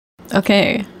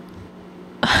Okay.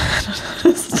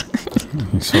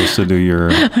 You're supposed to do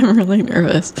your... I'm really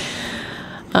nervous.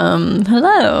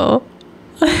 Hello.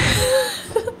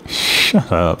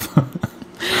 Shut up.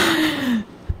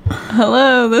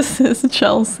 Hello, this is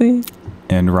Chelsea.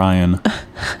 And Ryan.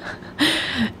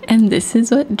 And this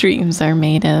is what dreams are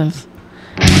made of.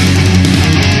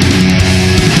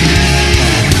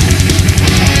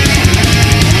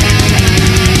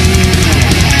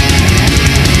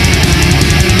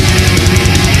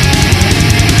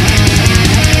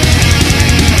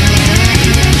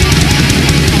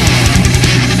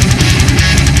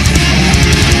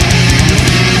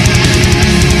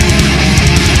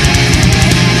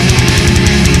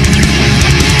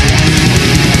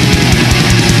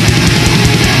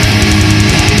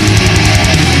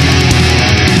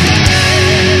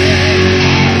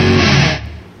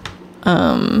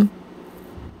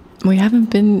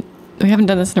 We haven't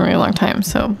done this in a really long time,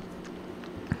 so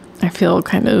I feel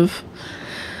kind of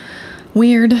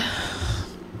weird.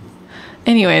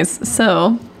 Anyways,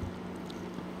 so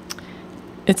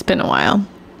it's been a while.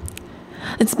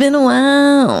 It's been a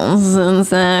while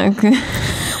since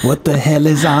What the hell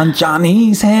is on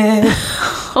Johnny's head?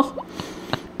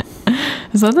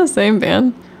 Is that the same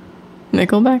band?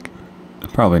 Nickelback?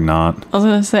 Probably not. I was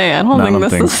gonna say, I don't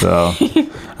think so.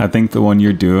 I think the one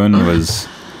you're doing was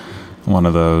one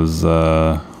of those,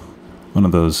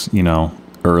 you know,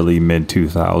 early mid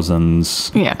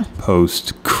 2000s,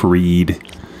 post Creed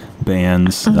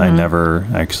bands. I never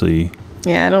actually,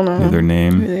 I don't know knew their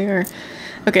name. Who they are.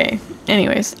 Okay.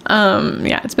 Anyways,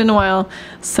 it's been a while,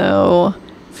 so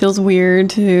feels weird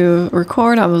to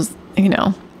record. I was,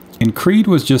 And Creed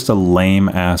was just a lame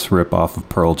ass ripoff of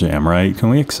Pearl Jam, right? Can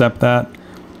we accept that?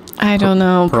 I don't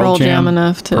know Pearl Jam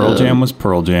enough to... Pearl Jam was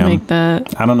Pearl Jam. Make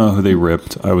that. I don't know who they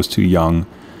ripped. I was too young.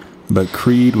 But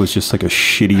Creed was just like a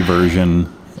shitty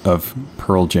version of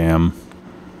Pearl Jam.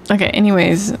 Okay,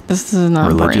 anyways, this is not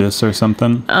religious boring. Or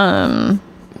something. I'm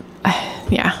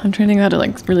trying to think how to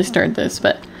like really start this,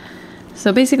 but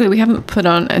so basically we haven't put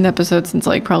on an episode since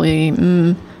like probably I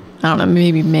don't know,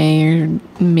 maybe May or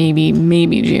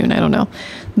maybe June, I don't know.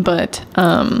 But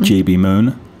JB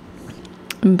Moon.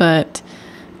 But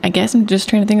I guess I'm just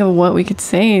trying to think of what we could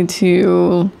say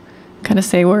to kind of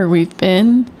say where we've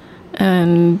been.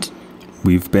 And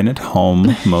we've been at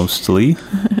home mostly.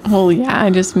 Well, yeah, I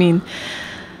just mean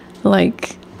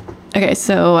like, okay,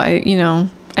 so I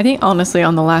think honestly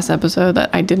on the last episode that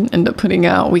I didn't end up putting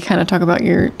out, we kind of talk about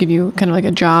give you kind of like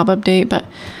a job update, but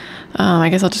I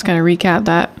guess I'll just kind of recap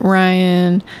that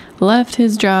Ryan left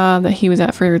his job that he was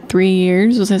at for 3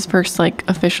 years. It was his first like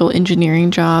official engineering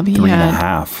job.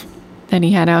 3.5. That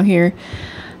he had out here,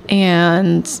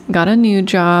 and got a new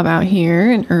job out here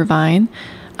in Irvine,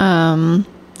 and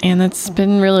that's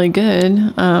been really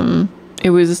good. It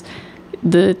was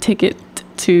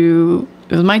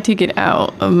my ticket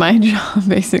out of my job,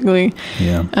 basically.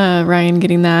 Yeah. Ryan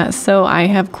getting that, so I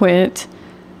have quit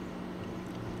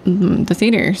the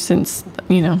theater since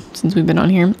we've been on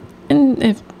here, and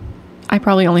if I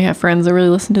probably only have friends that really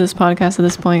listen to this podcast at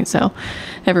this point, so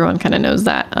everyone kind of knows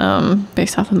that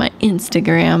based off of my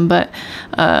Instagram. But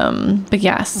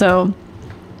yeah, so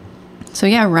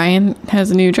yeah, Ryan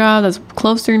has a new job that's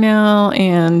closer now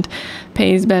and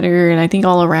pays better, and I think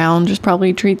all around just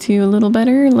probably treats you a little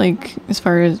better, like as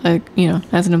far as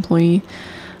as an employee.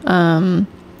 And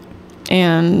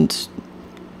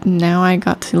now I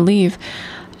got to leave.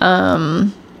 Do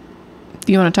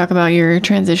you want to talk about your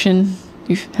transition?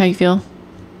 How you feel?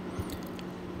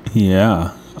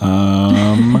 Yeah.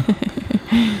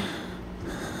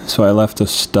 So I left a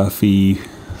stuffy,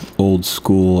 old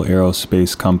school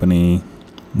aerospace company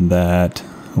that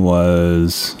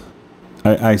was...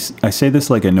 I say this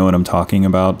like I know what I'm talking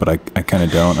about, but I kind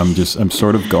of don't. I'm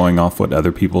sort of going off what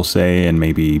other people say and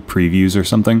maybe previews or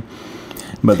something.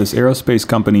 But this aerospace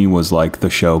company was like the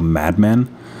show Mad Men.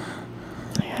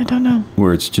 I don't know.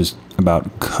 Where it's just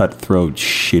about cutthroat,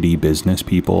 shitty business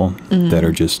people that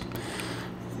are just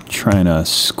trying to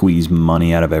squeeze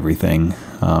money out of everything.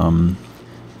 And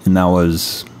that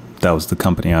was the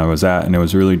company I was at. And it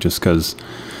was really just because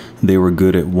they were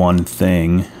good at one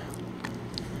thing.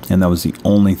 And that was the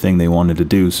only thing they wanted to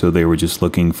do. So they were just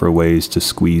looking for ways to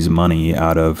squeeze money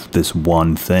out of this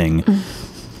one thing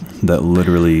that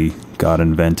literally got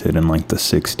invented in like the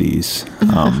 60s.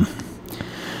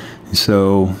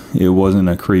 So it wasn't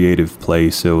a creative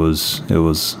place. It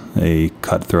was a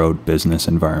cutthroat business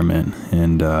environment.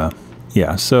 And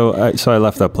so I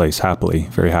left that place happily,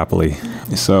 very happily.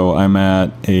 So I'm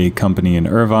at a company in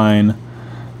Irvine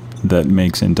that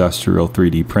makes industrial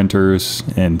 3D printers,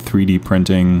 and 3D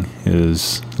printing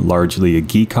is largely a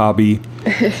geek hobby.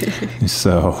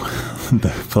 So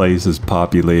the place is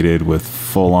populated with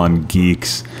full-on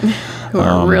geeks who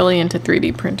are really into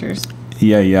 3D printers.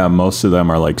 Yeah, most of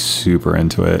them are like super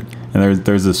into it. And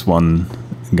there's this one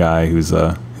guy who's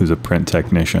a print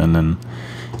technician, and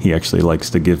he actually likes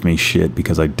to give me shit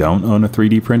because I don't own a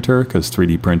 3D printer, because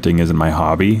 3D printing isn't my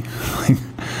hobby.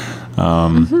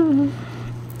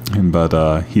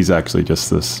 But he's actually just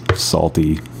this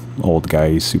salty old guy.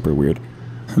 He's super weird.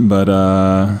 But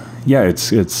yeah,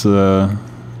 it's a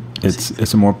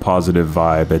more positive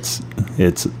vibe.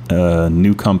 It's a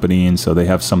new company, and so they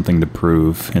have something to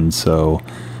prove, and so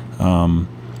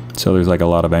there's like a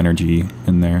lot of energy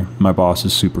in there. My boss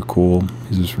is super cool.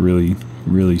 He's this really,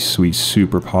 really sweet,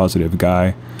 super positive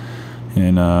guy,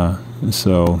 and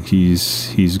so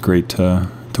he's great to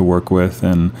work with.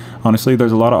 And honestly,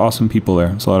 there's a lot of awesome people there.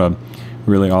 There's a lot of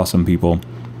really awesome people.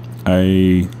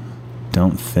 I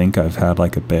don't think I've had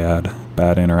like a bad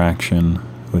interaction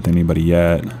with anybody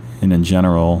yet. And in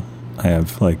general, I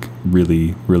have like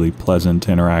really, really pleasant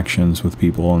interactions with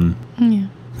people, and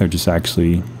they're just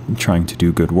actually trying to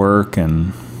do good work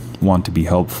and want to be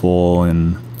helpful.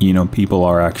 And, you know, people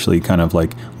are actually kind of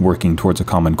like working towards a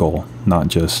common goal, not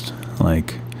just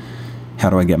like, how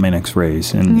do I get my next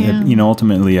raise? And, you know,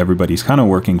 ultimately everybody's kind of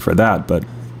working for that, but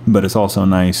it's also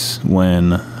nice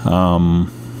when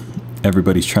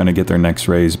everybody's trying to get their next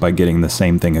raise by getting the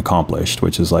same thing accomplished,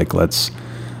 which is like, let's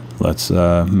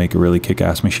make a really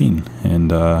kick-ass machine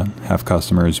and have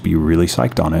customers be really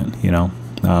psyched on it, you know?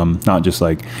 Not just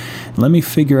like, let me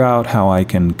figure out how I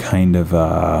can kind of,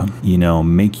 you know,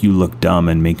 make you look dumb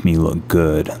and make me look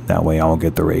good. That way I'll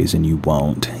get the raise and you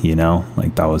won't, you know?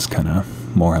 Like, that was kind of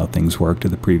more how things worked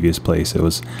at the previous place. It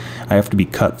was, I have to be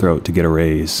cutthroat to get a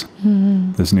raise.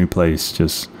 This new place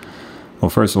just, well,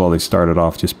 first of all, they started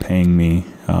off just paying me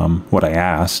what I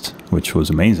asked, which was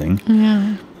amazing.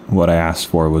 Yeah. What I asked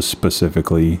for was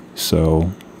specifically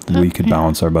so we could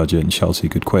balance our budget and Chelsea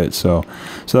could quit. So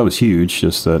that was huge.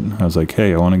 Just that I was like,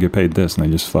 hey, I want to get paid this. And they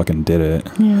just fucking did it.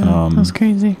 Yeah, that was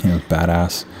crazy. You know,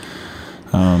 badass.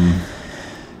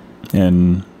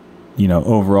 And, you know,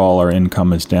 overall our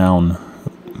income is down,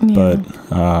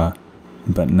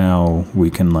 but now we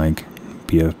can like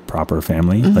be a proper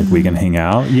family. Like we can hang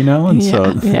out, you know? And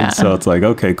so it's like,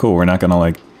 okay, cool. We're not going to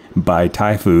like buy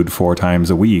Thai food 4 times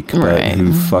a week, but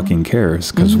who fucking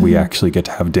cares? Because we actually get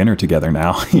to have dinner together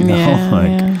now, you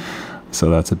know? So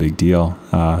that's a big deal.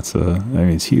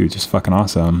 It's huge. It's fucking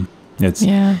awesome.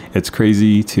 It's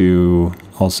crazy to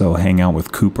also hang out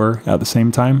with Cooper at the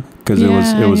same time, because it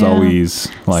was always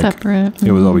like separate.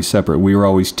 It was always separate. We were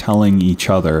always telling each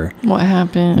other what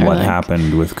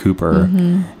happened with Cooper,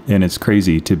 and it's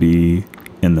crazy to be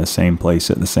in the same place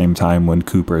at the same time when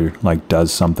Cooper like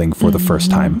does something for the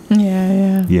first time.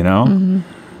 You know?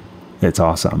 It's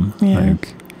awesome.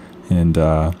 Like, and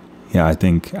I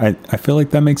think I feel like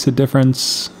that makes a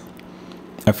difference.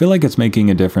 I feel like it's making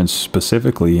a difference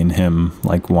specifically in him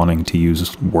like wanting to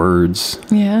use words.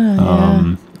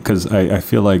 Because I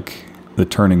feel like the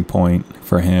turning point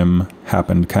for him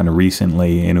happened kind of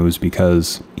recently, and it was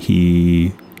because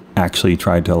he actually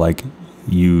tried to like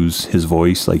use his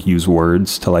voice, like use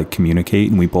words to like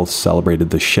communicate, and we both celebrated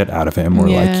the shit out of him. We're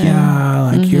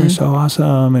like, you're so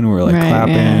awesome, and we're like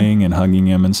clapping and hugging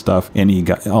him and stuff. And he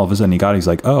got, all of a sudden he's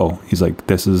like,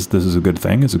 this is a good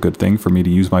thing. It's a good thing for me to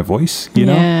use my voice, you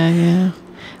know?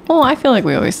 Well, I feel like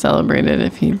we always celebrated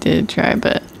if he did try,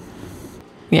 but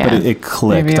but it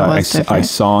clicked. I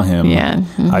saw him.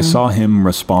 I saw him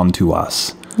respond to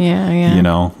us. You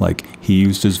know, like he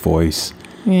used his voice.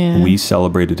 We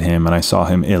celebrated him, and I saw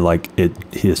him.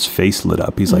 His face lit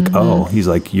up. He's like, "Oh," he's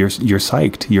like, "You're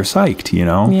psyched," you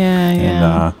know.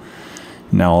 And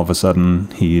now all of a sudden,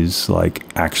 he's like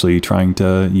actually trying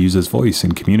to use his voice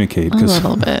and communicate. A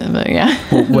little bit, but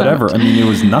well, whatever. I mean, it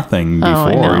was nothing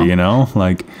before, you know.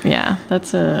 Like,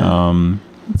 that's a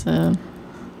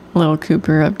little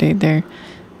Cooper update there.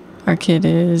 Our kid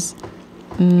is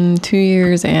 2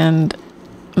 years and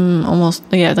almost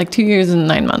 2 years and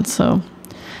 9 months. So.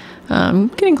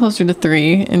 Getting closer to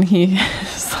 3, and he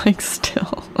is like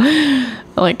still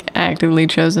like actively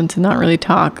chosen to not really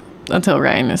talk until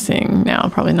Ryan is seeing now,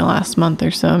 probably in the last month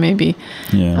or so, maybe.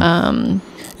 And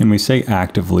we say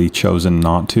actively chosen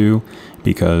not to,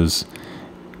 because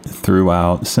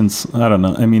throughout, since I don't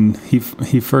know, I mean, he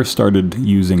first started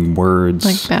using words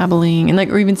like babbling and like,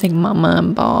 or even saying mama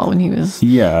and ball when he was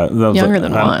younger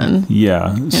than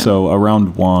 1. So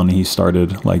around 1 he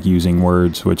started like using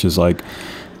words, which is like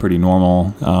pretty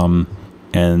normal,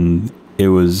 and it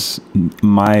was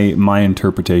my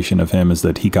interpretation of him is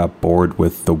that he got bored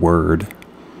with the word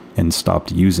and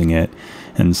stopped using it.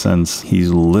 And since he's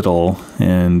little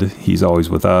and he's always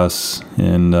with us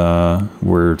and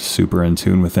we're super in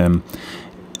tune with him,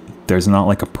 there's not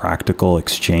like a practical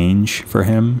exchange for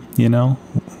him, you know,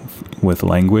 with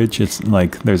language. It's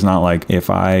like, there's not like,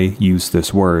 if I use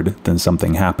this word, then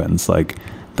something happens. Like,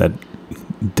 that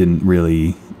didn't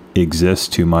really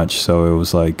exist too much. So it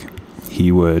was like, he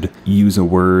would use a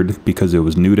word because it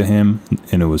was new to him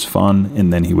and it was fun,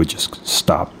 and then he would just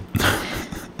stop.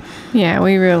 Yeah,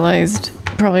 we realized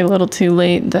probably a little too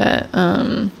late that,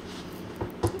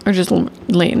 or just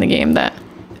late in the game, that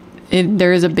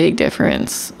there is a big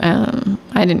difference. I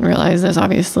didn't realize this,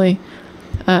 obviously,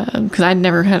 because I'd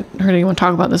never heard anyone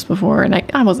talk about this before, and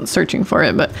I wasn't searching for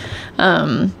it, but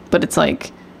it's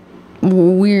like,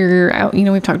 we're out, you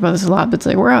know, we've talked about this a lot, but it's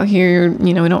like, we're out here,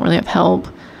 you know, we don't really have help.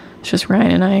 It's just Ryan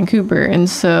and I and Cooper. And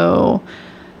so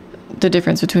the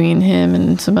difference between him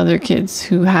and some other kids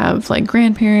who have like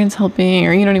grandparents helping,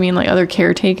 or, you know what I mean? Like other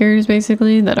caretakers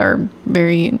basically that are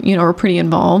very, you know, are pretty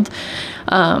involved.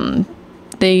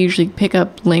 They usually pick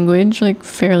up language like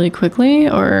fairly quickly,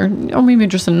 or maybe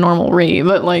just a normal rate,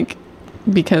 but like,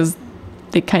 because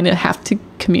they kind of have to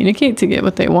communicate to get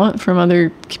what they want from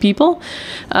other people.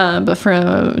 But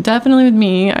definitely with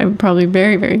me, I'm probably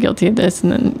very, very guilty of this.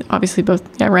 And then obviously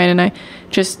both Ryan and I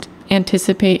just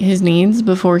anticipate his needs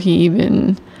before he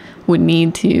even would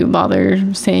need to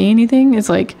bother saying anything. It's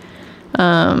like,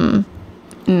 yeah,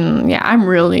 I'm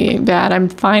really bad. I'm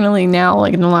finally now,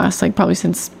 like in the last, like probably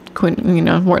since Quinn, you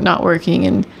know, not working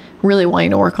and really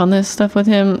wanting to work on this stuff with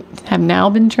him, have now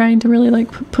been trying to really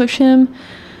like push him.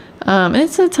 And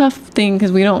it's a tough thing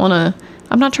because we don't want to,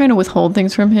 I'm not trying to withhold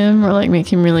things from him or like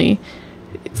make him really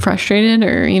frustrated,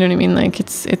 or, you know what I mean? Like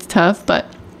it's tough, but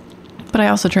I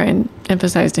also try and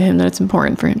emphasize to him that it's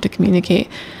important for him to communicate,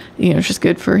 you know, it's just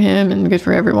good for him and good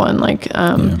for everyone. Like,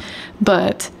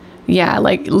 but yeah,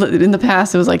 like in the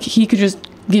past it was like, he could just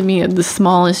give me the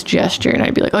smallest gesture and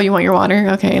I'd be like, oh, you want your water?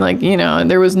 Okay. Like, you know, and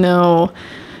there was no,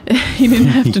 he didn't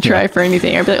have to try for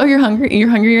anything. I'd be like, oh, you're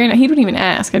hungry right now? He wouldn't even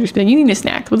ask. I'd just be like, you need a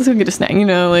snack. Well, let's go get a snack. You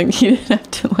know, like he didn't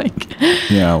have to like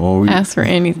ask for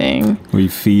anything. We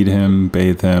feed him,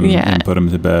 bathe him, and put him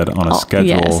to bed on a schedule.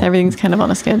 Yes, everything's kind of on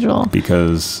a schedule.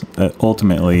 Because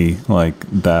ultimately, like,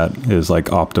 that is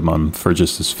like optimum for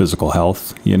just his physical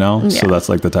health, you know? Yeah. So that's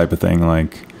like the type of thing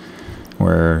like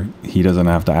where he doesn't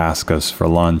have to ask us for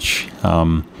lunch.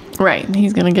 Right.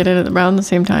 He's going to get it around the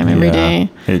same time every day.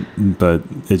 But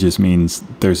it just means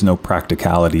there's no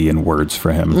practicality in words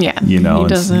for him. Yeah. You know, he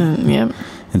doesn't. Yep.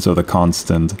 And so the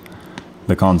constant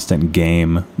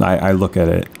game, I look at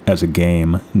it as a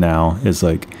game now, is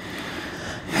like,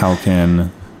 how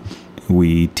can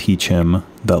we teach him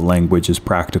that language is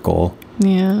practical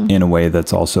in a way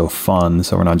that's also fun,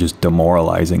 so we're not just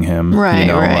demoralizing him. Right, you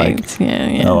know, right.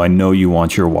 Like, oh, I know you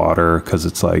want your water because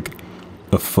it's like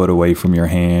a foot away from your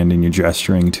hand and you're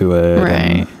gesturing to it,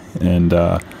 right.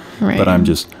 But I'm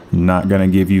just not gonna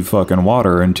give you fucking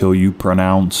water until you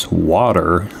pronounce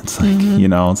water. It's like, you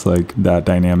know, it's like that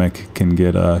dynamic can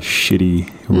get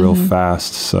shitty real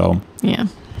fast. So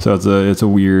it's a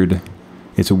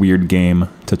weird game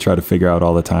to try to figure out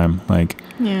all the time, like,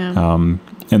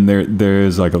 and there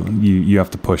is like you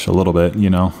have to push a little bit, you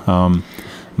know,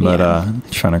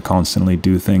 trying to constantly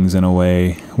do things in a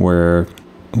way where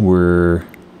we're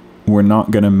not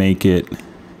going to make it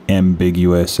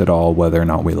ambiguous at all whether or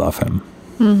not we love him.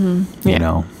 You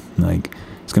know, like,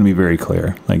 it's going to be very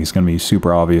clear. Like, it's going to be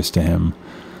super obvious to him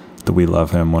that we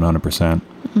love him 100%.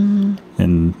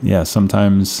 And yeah,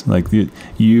 sometimes like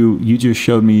you just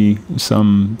showed me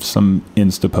some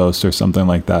Insta post or something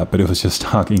like that, but it was just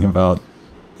talking about,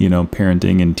 you know,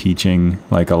 parenting and teaching.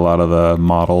 Like, a lot of the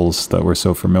models that we're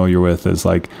so familiar with is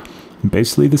like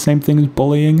basically the same thing as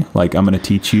bullying. Like, I'm going to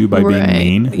teach you by being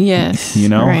mean. Yes. You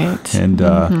know? Right.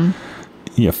 And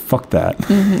yeah, fuck that.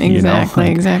 Exactly. You know?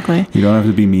 Like, exactly. You don't have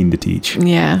to be mean to teach.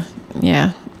 Yeah.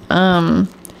 Yeah. The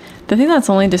thing that's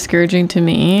only discouraging to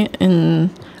me, and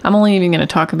I'm only even going to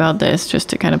talk about this just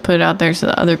to kind of put it out there so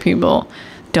that other people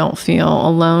don't feel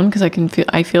alone, because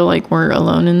I feel like we're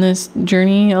alone in this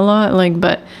journey a lot. Like,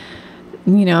 but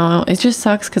you know, it just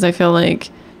sucks because I feel like,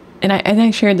 and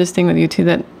I shared this thing with you too,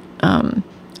 that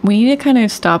we need to kind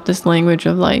of stop this language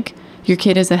of like, your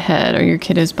kid is ahead or your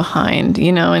kid is behind,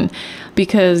 you know, and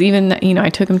because even, you know,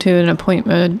 I took him to an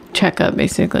appointment checkup,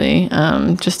 basically,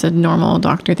 just a normal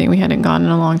doctor thing. We hadn't gone in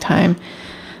a long time.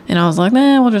 And I was like,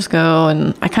 nah, we'll just go.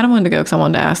 And I kind of wanted to go because I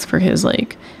wanted to ask for his,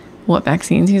 like, what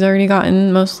vaccines he's already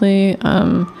gotten mostly.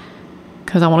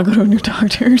 Because I want to go to a new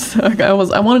doctor. So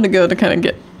I wanted to go to kind of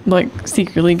get like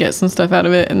secretly get some stuff out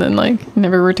of it and then like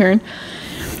never return.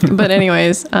 But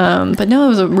anyways, but no, it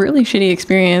was a really shitty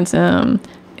experience.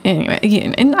 Anyway,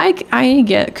 again, and I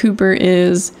get Cooper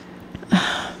is,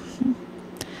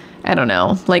 I don't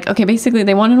know, like, okay, basically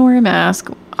they want him to wear a mask,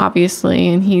 obviously,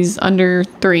 and he's under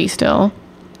 3 still.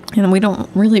 And we don't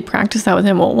really practice that with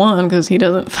him. Well, one, because he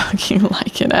doesn't fucking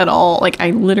like it at all. Like,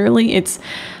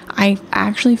 I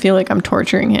actually feel like I'm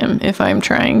torturing him if I'm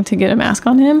trying to get a mask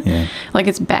on him. Yeah. Like,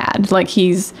 it's bad. Like,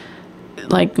 he's,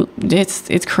 like,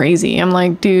 it's crazy. I'm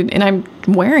like, dude, and I'm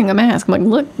wearing a mask. I'm like,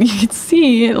 look, you can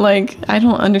see it. Like, I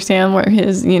don't understand where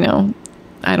his,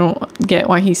 I don't get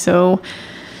why he's so,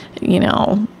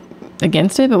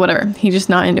 against it, but whatever. He's just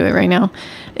not into it right now.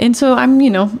 And so I'm,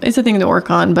 it's a thing to work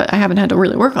on, but I haven't had to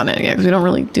really work on it yet because we don't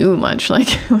really do much like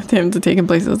with him to take in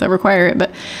places that require it.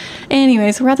 But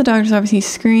anyway, so we're at the doctor's office. He's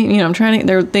screaming, I'm trying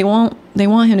to, they want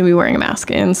him to be wearing a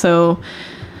mask. And so,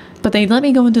 but they let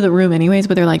me go into the room anyways,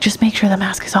 but they're like, just make sure the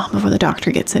mask is on before the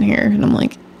doctor gets in here. And I'm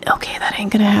like, okay, that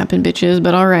ain't gonna happen, bitches,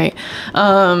 but all right.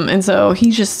 And so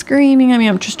he's just screaming at me.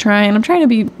 I'm trying to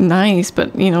be nice,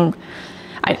 but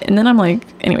and then I'm like,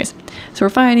 anyways, so we're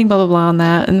fighting, blah, blah, blah on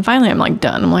that. And finally I'm like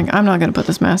done. I'm like, I'm not going to put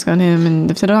this mask on him. And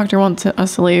if the doctor wants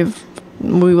us to leave,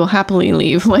 we will happily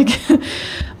leave. Like,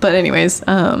 but anyways,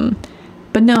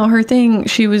 but no, her thing,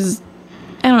 she was,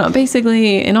 I don't know,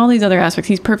 basically in all these other aspects,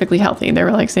 he's perfectly healthy. They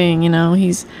were like saying,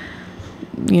 he's,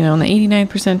 in the 89th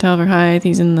percentile for height.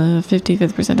 He's in the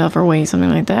 55th percentile for weight, something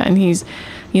like that. And he's,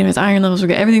 his iron levels were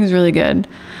good. Everything's really good.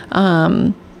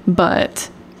 But,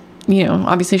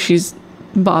 obviously she's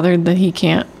bothered that he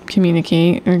can't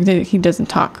communicate or that he doesn't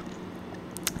talk.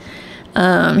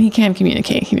 He can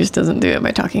communicate, he just doesn't do it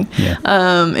by talking. Yeah.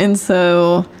 And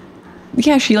so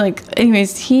yeah, she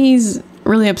anyways, he's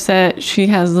really upset. She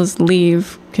has this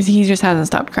leave because he just hasn't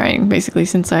stopped crying basically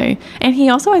since and he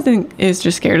also, I think, is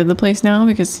just scared of the place now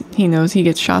because he knows he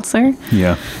gets shots there.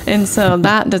 Yeah. And so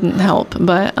that doesn't help.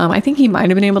 But I think he might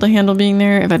have been able to handle being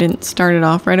there if I didn't start it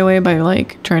off right away by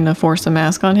trying to force a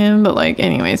mask on him. But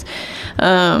anyways,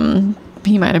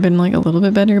 he might have been a little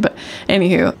bit better. But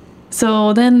anywho,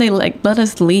 so then they let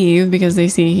us leave because they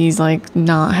see he's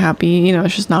not happy.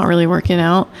 It's just not really working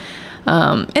out.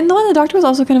 And the doctor was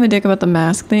also kind of a dick about the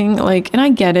mask thing. And I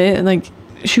get it.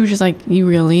 She was just you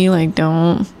really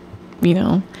don't,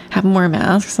 have him wear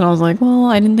masks. And I was like, well,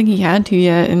 I didn't think he had to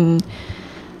yet. And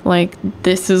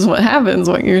this is what happens,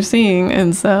 what you're seeing.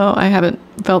 And so I haven't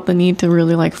felt the need to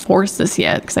really force this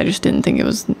yet because I just didn't think it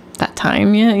was that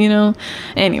time yet,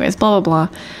 anyways, blah, blah,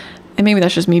 blah. And maybe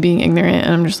that's just me being ignorant.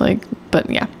 And I'm just but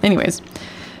yeah, anyways.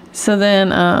 So then,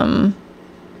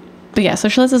 but yeah, so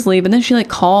she lets us leave. And then she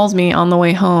calls me on the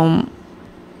way home.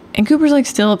 And Cooper's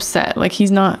still upset.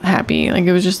 He's not happy.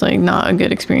 It was just not a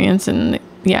good experience. And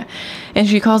yeah. And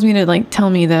she calls me to tell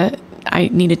me that I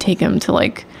need to take him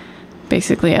to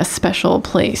basically a special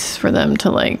place for them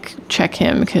to check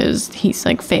him because he's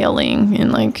failing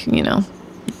in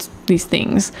these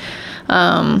things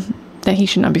that he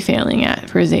should not be failing at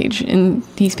for his age. And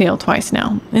he's failed twice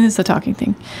now. And it's a talking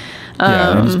thing.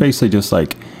 Yeah, and it's basically just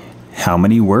how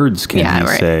many words can he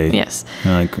say? Yes.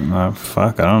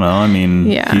 Fuck, I don't know. I mean,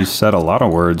 he said a lot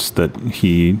of words that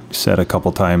he said a couple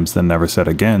times then never said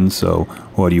again. So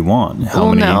what do you want?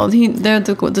 How many? No,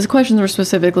 the questions were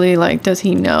specifically does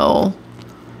he know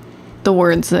the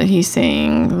words that he's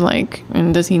saying?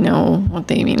 And does he know what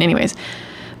they mean? Anyways,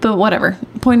 but whatever.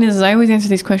 Point is, I always answer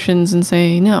these questions and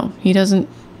say, no, he doesn't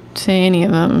say any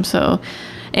of them. So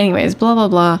anyways, blah, blah,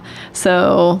 blah.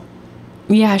 So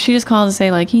yeah, she just called to say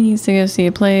he needs to go see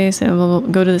a place and we'll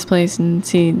go to this place and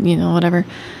see, whatever.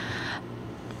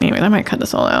 Anyway, I might cut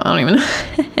this all out. I don't even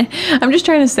know. I'm just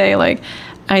trying to say,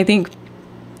 I think,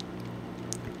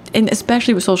 and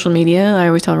especially with social media, I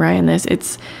always tell Ryan this,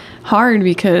 it's hard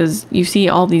because you see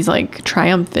all these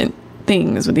triumphant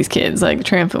things with these kids,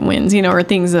 triumphant wins, or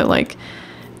things that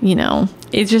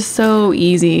it's just so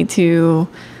easy to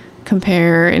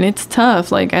compare and it's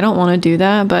tough. I don't want to do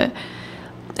that, but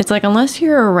it's unless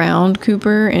you're around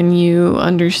Cooper and you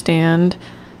understand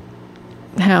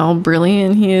how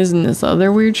brilliant he is in this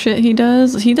other weird shit he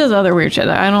does other weird shit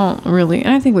that I don't really,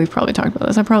 and I think we've probably talked about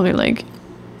this. We're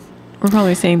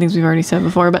probably saying things we've already said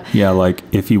before, but yeah,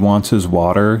 if he wants his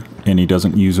water and he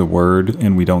doesn't use a word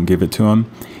and we don't give it to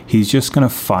him, he's just gonna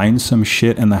find some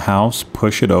shit in the house,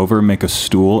 push it over, make a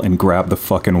stool, and grab the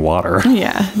fucking water.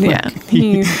 Yeah, yeah.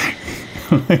 He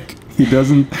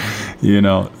doesn't,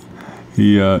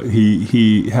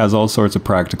 He has all sorts of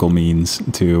practical means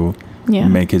to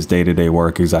make his day-to-day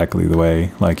work exactly the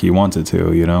way he wants it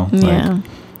to, Yeah.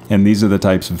 and these are the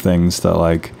types of things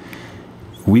that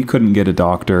we couldn't get a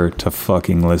doctor to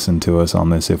fucking listen to us on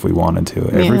this if we wanted to.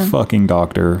 Every fucking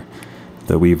doctor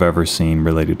that we've ever seen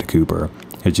related to Cooper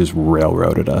has just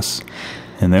railroaded us.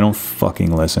 And they don't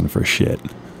fucking listen for shit.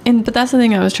 But that's the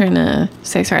thing I was trying to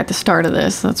say, sorry, at the start of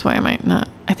this. That's why I might not.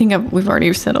 I think we've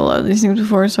already said a lot of these things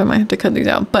before, so I might have to cut these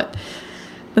out. But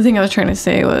the thing I was trying to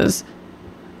say was,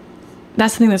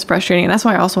 that's the thing that's frustrating. And that's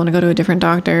why I also want to go to a different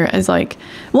doctor. Is like,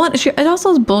 one, it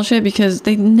also is bullshit because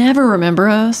they never remember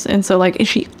us. And so, like,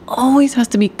 she always has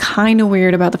to be kind of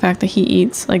weird about the fact that he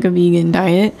eats, like, a vegan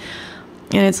diet.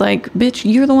 And it's like, bitch,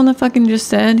 you're the one that fucking just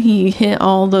said he hit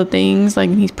all the things, like,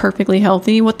 he's perfectly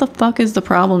healthy. What the fuck is the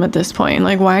problem at this point?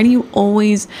 Like, why do you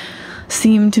always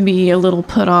seem to be a little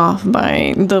put off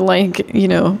by the, like, you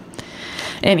know...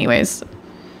 Anyways,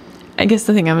 I guess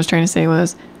the thing I was trying to say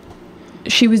was,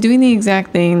 she was doing the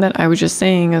exact thing that I was just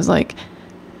saying, is, like,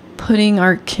 putting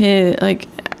our kid, like...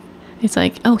 It's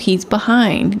like, oh, he's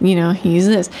behind, you know, he's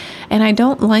this. And I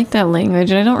don't like that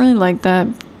language, and I don't really like that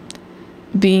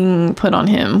being put on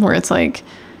him, where it's like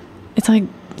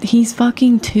he's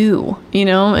fucking 2, you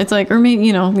know. It's like, or maybe,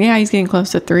 you know, yeah, he's getting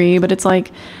close to 3, but it's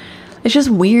like, it's just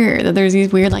weird that there's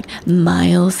these weird, like,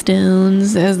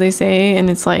 milestones, as they say. And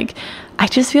it's like, I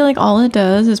just feel like all it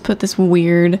does is put this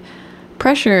weird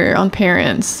pressure on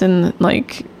parents, and,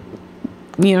 like,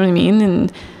 you know what I mean.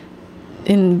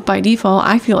 And by default,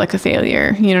 I feel like a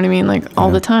failure, you know what I mean, like, all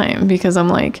the time, because I'm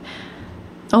like,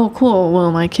 oh, cool,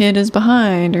 well, my kid is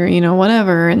behind, or, you know,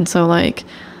 whatever. And so, like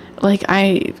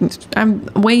I'm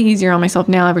way easier on myself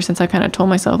now, ever since I kind of told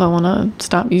myself I want to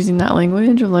stop using that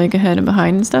language of, like, ahead and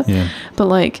behind and stuff. But,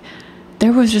 like,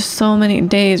 there was just so many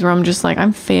days where I'm just like,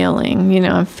 I'm failing, you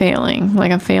know, I'm failing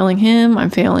him, I'm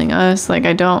failing us, like,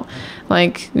 I don't,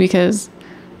 like, because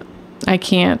I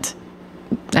can't,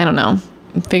 I don't know,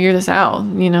 figure this out,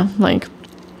 you know. Like,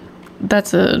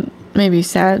 that's a maybe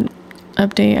sad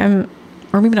update.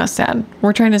 Or maybe not sad.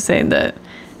 We're trying to say that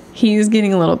he's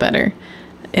getting a little better.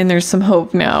 And there's some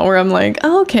hope now where I'm like,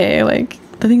 oh, okay, like,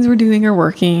 the things we're doing are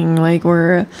working. Like,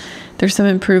 there's some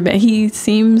improvement. He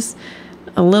seems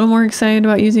a little more excited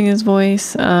about using his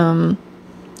voice.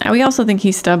 We also think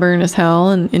he's stubborn as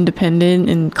hell and independent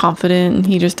and confident. And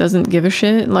he just doesn't give a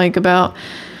shit, like, about...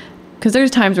 Because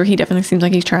there's times where he definitely seems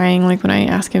like he's trying, like, when I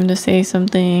ask him to say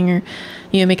something or,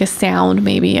 you know, make a sound,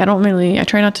 maybe. I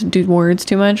try not to do words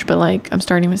too much, but, like, I'm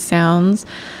starting with sounds,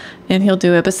 and he'll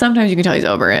do it. But sometimes you can tell he's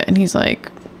over it, and he's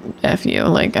like, F you,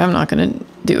 like, I'm not going to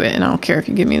do it, and I don't care if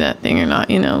you give me that thing or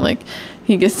not, you know, like,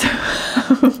 he gets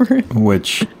over it.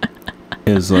 Which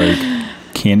is, like,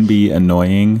 can be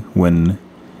annoying when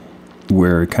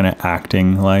we're kind of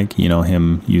acting like, you know,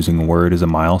 him using a word is a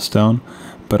milestone.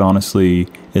 But honestly,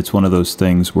 it's one of those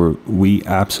things where we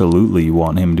absolutely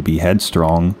want him to be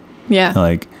headstrong. Yeah.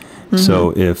 Like,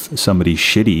 so if somebody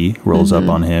shitty rolls up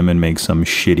on him and makes some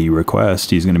shitty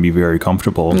request, he's going to be very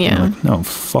comfortable. Yeah. Like, no,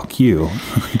 fuck you.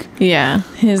 Yeah.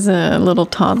 His little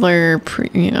toddler,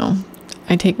 you know,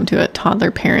 I take him to a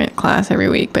toddler parent class every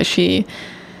week, but she's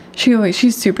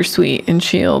super sweet, and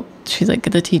she's like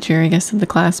the teacher, I guess, of the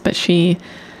class, but she'll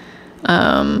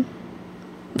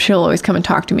always come and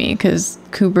talk to me, because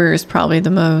Cooper is probably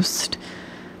the most,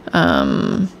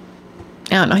 I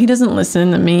don't know, he doesn't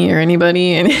listen to me or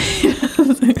anybody, and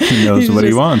he knows what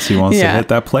he wants. He wants to hit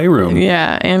that playroom.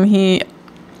 Yeah, and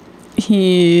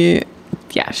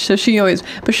so she always,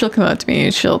 but she'll come up to me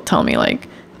and she'll tell me, like,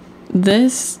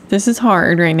 this is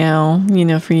hard right now, you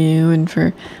know, for you and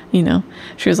for, you know,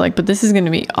 she was like, but this is going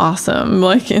to be awesome,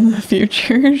 like, in the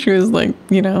future. She was like,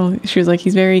 you know,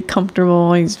 he's very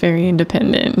comfortable, he's very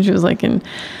independent, and she was like,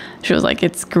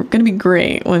 it's going to be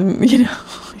great when, you know,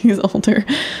 he's older.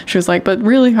 She was like, but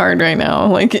really hard right now,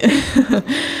 like,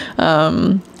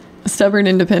 a stubborn,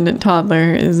 independent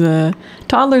toddler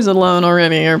toddlers alone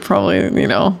already are probably, you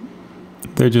know,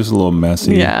 they're just a little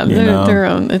messy. Yeah, they're their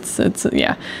own. It's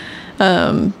yeah.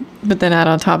 But then add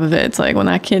on top of it, it's like, when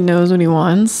that kid knows what he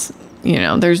wants, you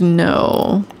know, there's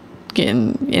no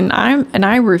getting. And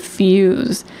I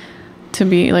refuse to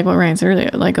be, like what Ryan said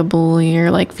earlier, like a bully, or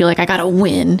like feel like I gotta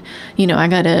win. You know, I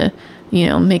gotta, you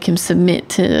know, make him submit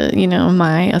to, you know,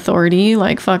 my authority.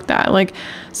 Like, fuck that. Like,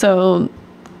 so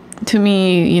to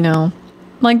me, you know,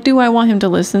 like, do I want him to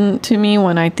listen to me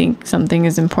when I think something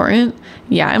is important?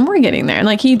 Yeah, and we're getting there. And,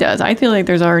 like, he does. I feel like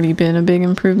there's already been a big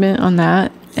improvement on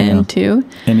that end, too.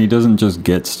 And he doesn't just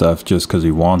get stuff just because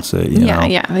he wants it, you know?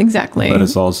 Yeah, exactly. But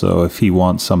it's also, if he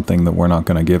wants something that we're not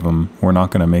going to give him, we're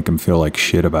not going to make him feel like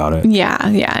shit about it. Yeah.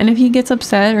 And if he gets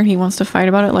upset or he wants to fight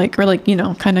about it, like, or, like, you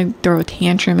know, kind of throw a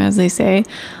tantrum, as they say,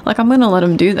 like, I'm going to let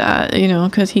him do that, you know,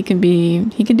 because he can do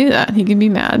that. He can be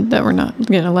mad that we're not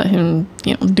going to let him,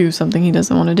 you know, do something he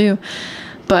doesn't want to do.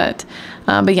 But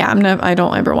yeah, I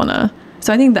don't ever want to.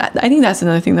 So I think that's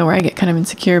another thing though where I get kind of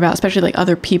insecure about, especially like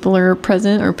other people are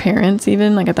present or parents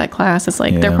even like at that class. It's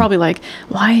like they're probably like,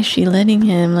 why is she letting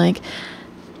him like,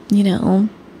 you know,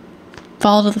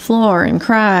 fall to the floor and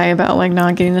cry about like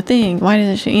not getting the thing? Why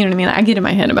doesn't she? You know what I mean? I get in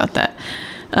my head about that.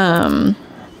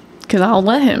 Because I'll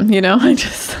let him. You know, I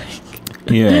just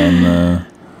like. Yeah, and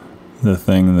the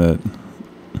thing that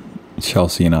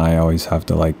Chelsea and I always have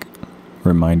to like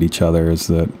remind each other is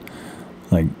that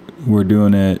like we're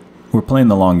playing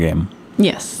the long game.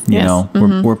 Yes. You know,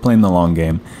 we're playing the long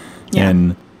game. Yeah.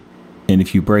 And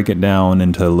if you break it down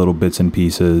into little bits and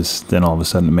pieces, then all of a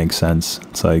sudden it makes sense.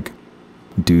 It's like,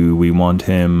 do we want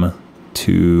him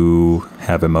to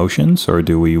have emotions, or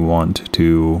do we want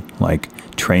to like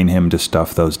train him to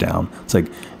stuff those down? It's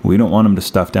like, we don't want him to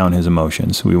stuff down his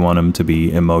emotions. We want him to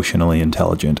be emotionally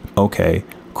intelligent. Okay,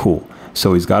 cool.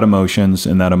 So he's got emotions,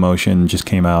 and that emotion just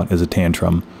came out as a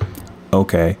tantrum.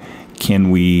 Okay,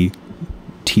 can we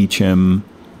teach him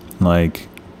like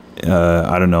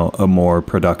I don't know, a more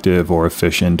productive or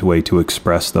efficient way to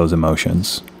express those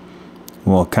emotions?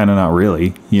 Well, kind of not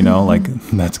really, you know, like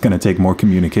that's going to take more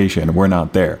communication. We're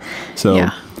not there. So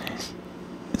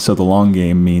the long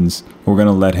game means we're going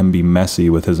to let him be messy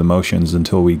with his emotions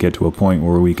until we get to a point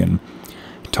where we can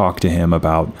talk to him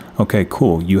about, okay,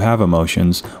 cool, you have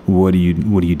emotions. What do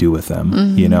you do with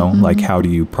them? You know, like how do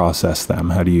you process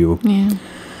them? How do you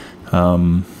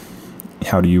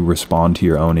how do you respond to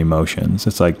your own emotions?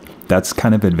 It's like, that's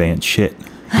kind of advanced shit,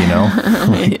 you know?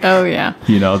 Like, oh yeah.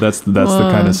 You know, that's the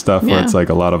kind of stuff where it's like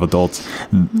a lot of adults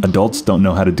don't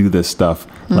know how to do this stuff.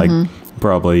 Like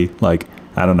probably like,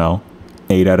 I don't know,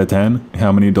 8 out of 10.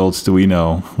 How many adults do we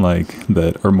know like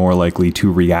that are more likely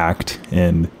to react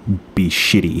and be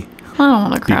shitty? I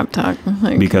don't want to crap talk.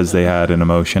 Like, because they had an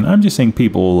emotion. I'm just saying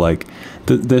people like,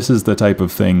 this is the type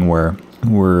of thing where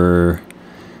we're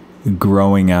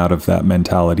growing out of that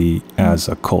mentality as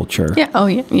a culture. Yeah. Oh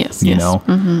yeah. Yes. You know,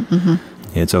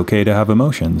 it's okay to have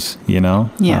emotions, you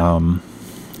know? Yeah.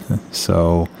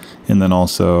 So, and then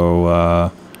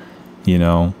also, you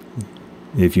know,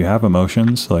 if you have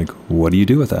emotions, like, what do you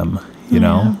do with them? You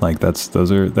know, like that's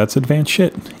advanced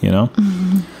shit, you know?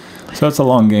 So it's a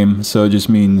long game. So it just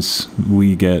means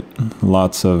we get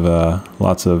lots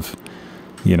of,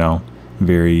 you know,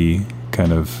 very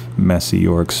kind of messy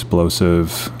or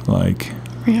explosive, like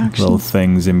reactions, little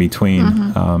things in between.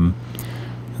 And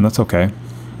that's okay.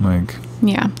 Like,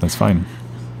 yeah, that's fine.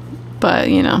 But,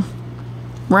 you know,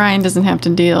 Ryan doesn't have to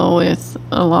deal with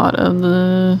a lot of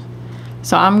the...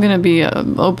 So I'm going to be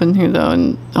open here, though,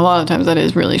 and a lot of times that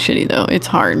is really shitty, though. It's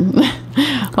hard.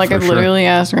 Like, I've literally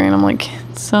asked Ryan, I'm like,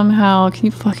 somehow, can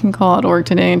you fucking call out work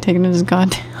today and take him to this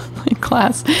goddamn like,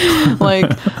 class?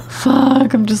 Like,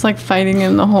 fuck, I'm just, like, fighting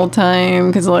him the whole time,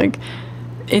 because, like,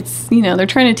 it's, you know, they're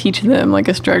trying to teach them, like,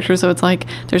 a structure, so it's like,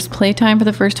 there's playtime for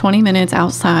the first 20 minutes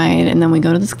outside, and then we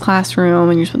go to this classroom,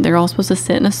 and they're all supposed to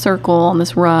sit in a circle on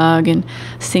this rug, and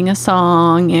sing a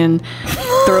song, and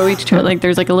throw each other, like,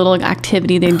 there's, like, a little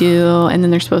activity they do, and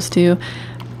then they're supposed to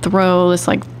throw this,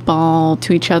 like, ball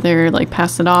to each other, like,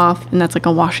 pass it off, and that's, like,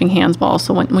 a washing hands ball,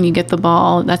 so when you get the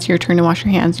ball, that's your turn to wash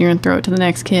your hands, you're gonna throw it to the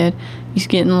next kid, you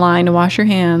get in line to wash your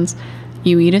hands,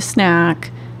 you eat a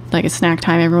snack, like, it's snack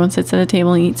time, everyone sits at a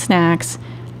table and eats snacks,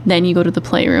 then you go to the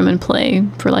playroom and play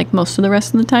for, like, most of the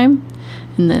rest of the time,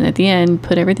 and then at the end,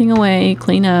 put everything away,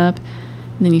 clean up,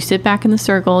 and then you sit back in the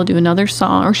circle, do another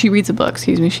song, or she reads a book,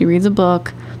 she reads a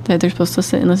book that they're supposed to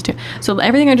sit and listen to. So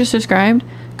everything I just described,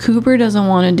 Cooper doesn't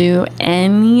want to do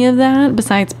any of that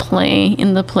besides play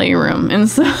in the playroom. And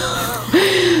so,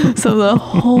 so the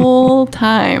whole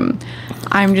time,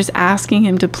 I'm just asking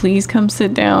him to please come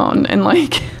sit down and,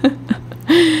 like,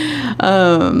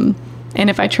 and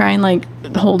if I try and, like,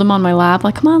 hold him on my lap,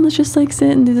 like, come on, let's just, like,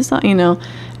 sit and do this, you know,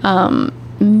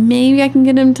 maybe I can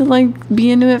get him to, like, be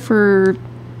into it for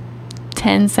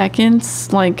 10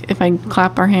 seconds, like, if I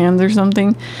clap our hands or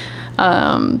something,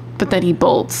 but then he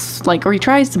bolts, like, or he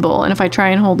tries to bolt, and if I try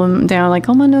and hold him down, like,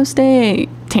 oh my, no, stay,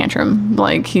 tantrum,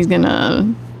 like, he's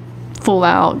gonna full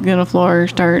out, get on the floor,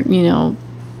 start, you know,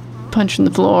 punching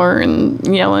the floor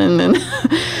and yelling, and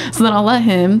so then I'll let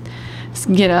him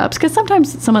get up, because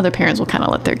sometimes some other parents will kind of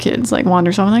let their kids, like,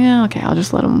 wander, so I'm like, oh, okay, I'll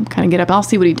just let him kind of get up, I'll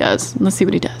see what he does, let's see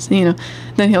what he does, you know,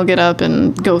 then he'll get up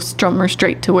and go strummer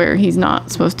straight to where he's not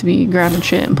supposed to be grabbing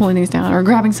shit and pulling things down, or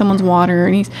grabbing someone's water,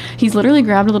 and he's literally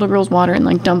grabbed a little girl's water and,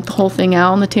 like, dumped the whole thing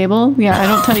out on the table. Yeah, I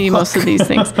don't tell you most of these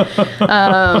things.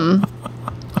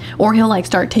 Or he'll, like,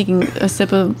 start taking a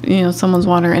sip of, you know, someone's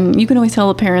water, and you can always tell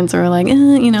the parents are like,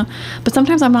 you know, but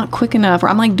sometimes I'm not quick enough, or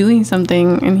I'm, like, doing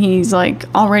something, and he's, like,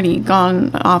 already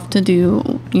gone off to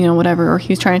do you know, whatever, or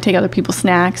he was trying to take other people's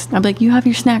snacks. I'd be like, you have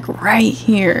your snack right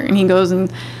here. And he goes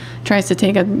and tries to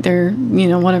take their, you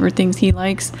know, whatever things he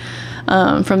likes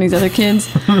from these other kids.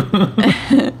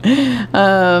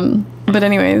 But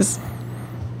anyways,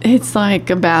 it's like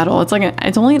a battle. It's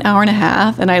only an hour and a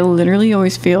half, and I literally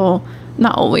always feel,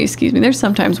 not always, excuse me, there's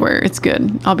sometimes where it's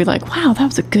good. I'll be like, wow, that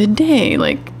was a good day.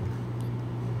 Like,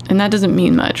 and that doesn't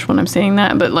mean much when I'm saying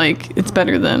that, but like, it's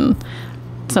better than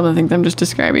some of the things I'm just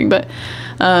describing. But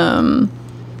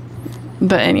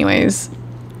anyways,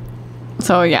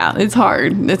 so yeah, it's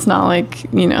hard. It's not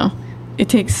like, you know, it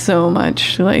takes so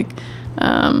much, like,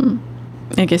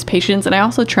 I guess, patience. And I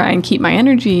also try and keep my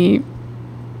energy,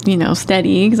 you know,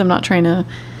 steady, because I'm not trying to,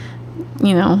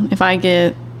 you know, if I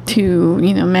get too,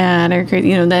 you know, mad or crazy,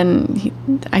 you know,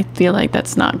 then I feel like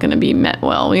that's not going to be met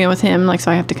well, you know, with him. Like, so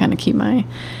I have to kind of keep my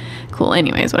cool.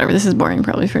 Anyways, whatever. This is boring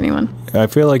probably for anyone. I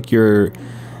feel like you're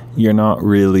not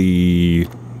really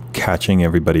catching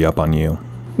everybody up on you.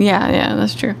 Yeah,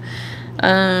 that's true.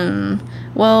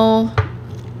 Well,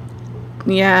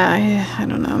 yeah, I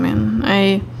don't know, man.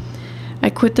 I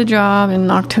quit the job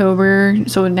in October,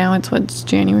 so now it's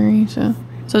January, so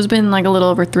it's been like a little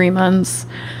over 3 months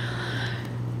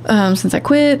since I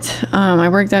quit. I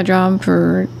worked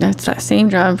that same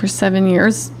job for 7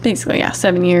 years, basically, yeah,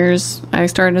 7 years. I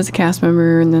started as a cast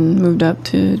member and then moved up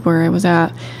to where I was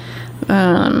at.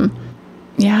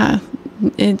 Yeah,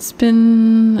 it's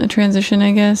been a transition,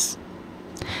 I guess.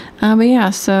 But yeah,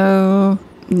 so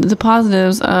the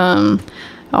positives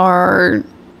are,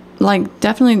 like,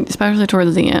 definitely, especially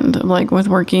towards the end, like with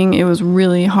working, it was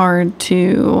really hard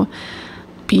to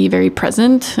be very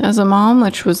present as a mom,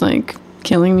 which was like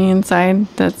killing me inside.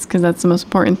 That's because that's the most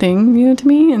important thing, you know, to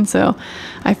me. And so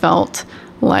I felt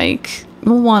like,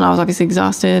 well, one, I was obviously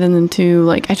exhausted, and then two,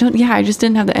 like, I just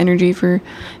didn't have the energy for,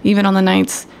 even on the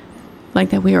nights like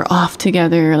that we were off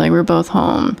together, like we're both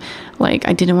home, like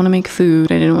I didn't want to make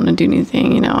food, I didn't want to do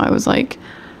anything, you know. I was like,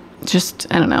 just,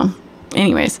 I don't know.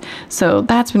 Anyways, so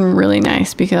that's been really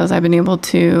nice because I've been able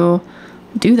to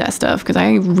do that stuff, because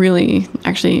I really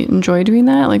actually enjoy doing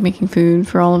that, like making food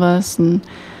for all of us. And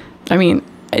I mean,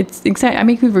 it's exciting. I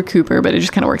make food for Cooper, but it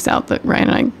just kind of works out that Ryan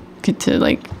and I get to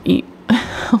like eat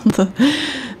all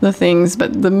the things,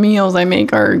 but the meals I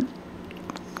make are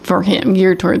for him,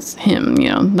 geared towards him, you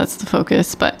know, that's the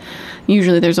focus. But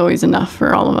usually there's always enough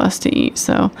for all of us to eat,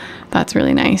 so that's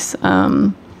really nice.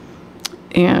 And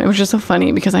it was just so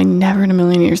funny because I never in a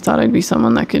million years thought I'd be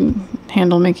someone that could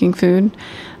handle making food.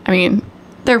 I mean,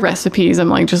 their recipes, I'm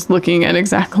like just looking at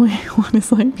exactly what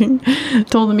is like being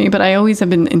told to me, but I always have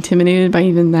been intimidated by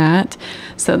even that.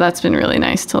 So that's been really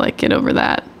nice to like get over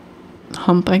that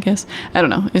hump, I guess. I don't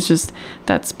know. It's just,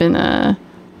 that's been a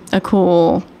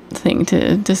cool thing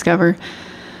to discover.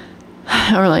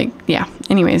 Or like, yeah.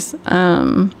 Anyways,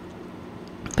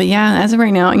 but yeah, as of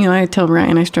right now, you know, I tell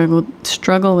Ryan I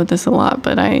struggle with this a lot,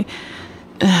 but I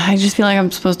just feel like I'm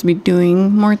supposed to be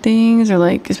doing more things, or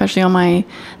like, especially on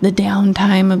the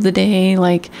downtime of the day,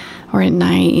 like, or at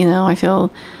night, you know, I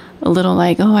feel a little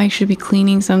like, oh, I should be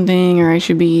cleaning something, or I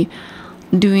should be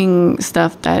doing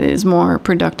stuff that is more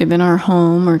productive in our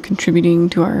home or contributing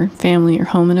to our family or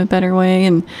home in a better way.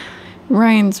 And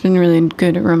Ryan's been really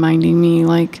good at reminding me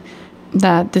like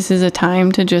that this is a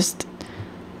time to just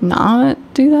not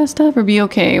do that stuff, or be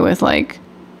okay with like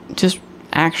just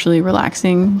actually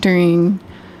relaxing during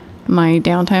my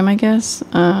downtime, I guess.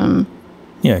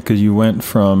 Yeah, because you went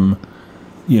from,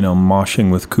 you know,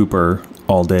 moshing with Cooper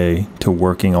all day to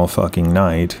working all fucking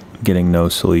night, getting no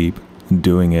sleep,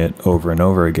 doing it over and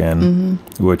over again,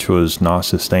 which was not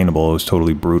sustainable. It was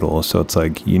totally brutal. So it's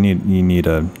like you need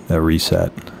a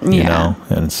reset, you know?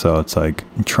 And so it's like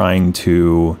trying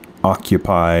to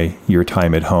occupy your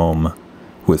time at home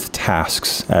with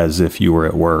tasks as if you were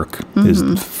at work is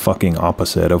the fucking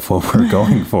opposite of what we're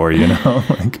going for, you know?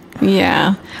 Like,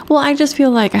 yeah. Well, I just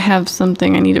feel like I have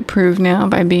something I need to prove now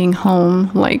by being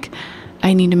home. Like,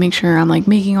 I need to make sure I'm like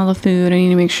making all the food. I need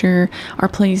to make sure our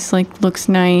place like looks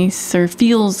nice or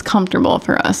feels comfortable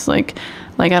for us. Like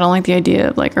I don't like the idea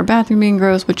of like our bathroom being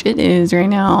gross, which it is right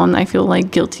now, and I feel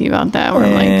like guilty about that. Or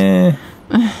like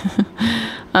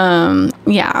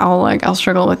yeah, I'll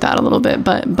struggle with that a little bit,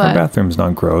 but our bathroom's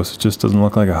not gross. It just doesn't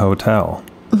look like a hotel.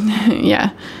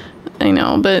 Yeah, I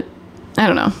know, but I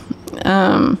don't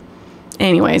know.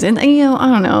 Anyways, and you know,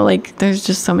 I don't know, like there's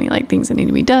just so many like things that need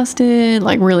to be dusted,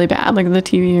 like really bad. Like the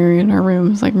TV area in our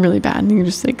room is like really bad, and you can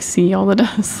just like see all the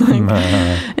dust. Like,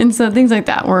 and so things like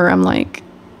that where I'm like,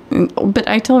 but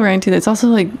I tell Ryan too that it's also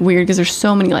like weird because there's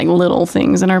so many like little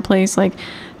things in our place, like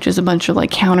just a bunch of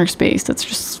like counter space that's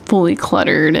just fully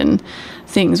cluttered, and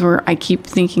things where I keep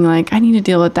thinking like I need to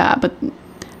deal with that, but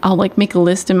I'll like make a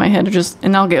list in my head of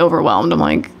and I'll get overwhelmed. I'm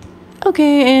like,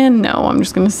 okay, and no, I'm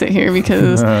just going to sit here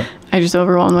because I just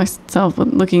overwhelm myself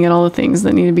with looking at all the things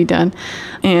that need to be done.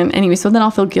 And anyway, so then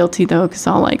I'll feel guilty though, because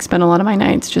I'll like spend a lot of my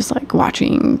nights just like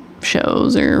watching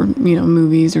shows or,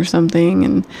 movies or something.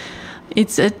 And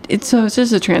it's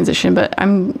just a transition, but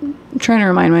I'm trying to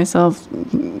remind myself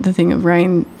the thing of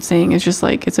Ryan saying is just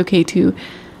like, it's okay to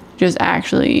just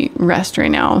actually rest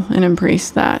right now and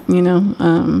embrace that,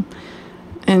 and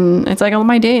it's like all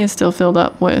my day is still filled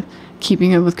up with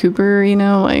keeping up with Cooper,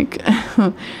 like,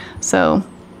 so,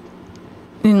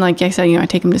 and like I said, I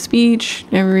take him to speech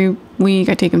every week.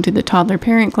 I take him to the toddler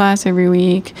parent class every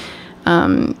week.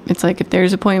 It's like if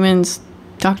there's appointments,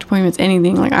 doctor appointments,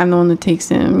 anything, like I'm the one that takes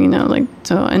him, like,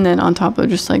 so, and then on top of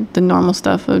just like the normal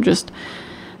stuff of just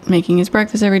making his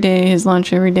breakfast every day, his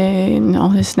lunch every day, and all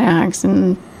his snacks,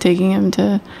 and taking him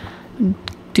to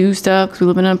do stuff because we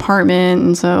live in an apartment,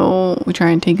 and so we try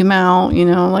and take him out,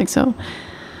 like, so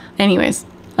anyways,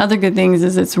 other good things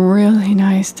is it's really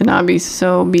nice to not be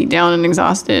so beat down and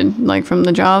exhausted like from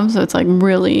the job. So it's like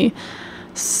really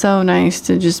so nice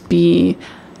to just be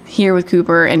here with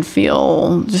Cooper and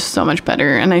feel just so much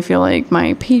better. And I feel like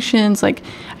my patients, like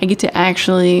I get to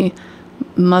actually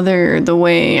mother the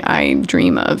way I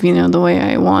dream of, the way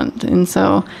I want. And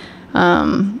so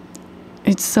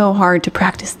it's so hard to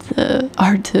practice the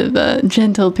art of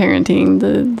gentle parenting,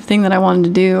 the thing that I wanted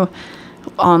to do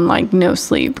on like no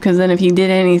sleep, because then if he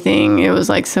did anything, it was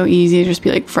like so easy to just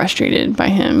be like frustrated by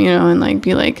him, and like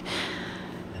be like,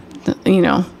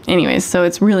 anyways, so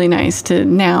it's really nice to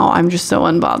now I'm just so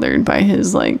unbothered by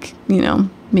his like,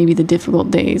 maybe the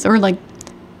difficult days, or like,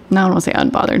 no, I don't want to say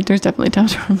unbothered. There's definitely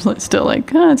times where I'm still like,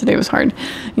 today was hard,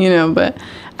 but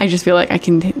I just feel like I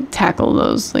can tackle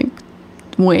those like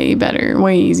way better,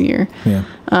 way easier,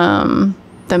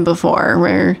 than before,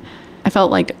 where I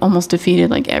felt like almost defeated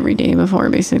like every day before,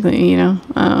 basically, it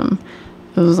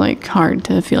was like hard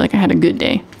to feel like I had a good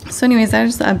day. So anyways, that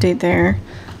is the update there.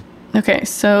 Okay,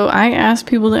 so I asked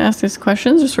people to ask these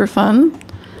questions just for fun,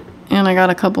 and I got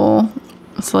a couple,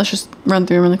 so let's just run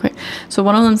through them really quick. So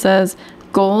one of them says,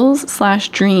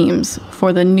 goals/dreams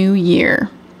for the new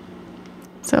year.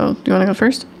 So do you want to go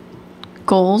first?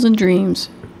 Goals and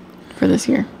dreams for this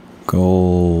year.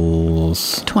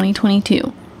 Goals.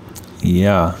 2022.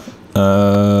 Yeah.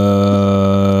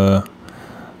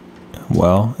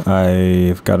 Well,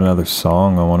 I've got another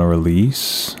song I want to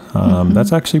release.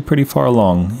 That's actually pretty far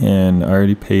along, and I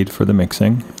already paid for the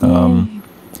mixing.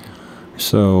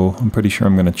 So I'm pretty sure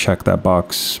I'm going to check that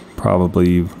box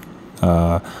probably.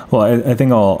 I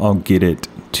think I'll get it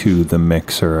to the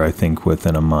mixer, I think,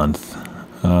 within a month.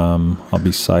 I'll be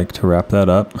psyched to wrap that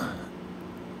up.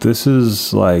 This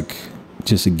is like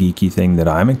just a geeky thing that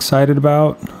I'm excited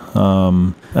about.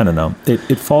 I don't know.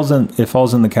 It falls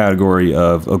in the category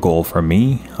of a goal for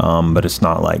me, but it's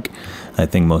not like, I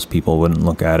think most people wouldn't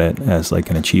look at it as like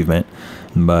an achievement.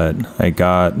 But I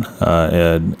got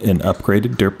an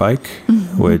upgraded dirt bike,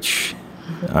 which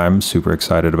I'm super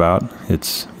excited about.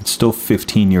 It's still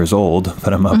 15 years old,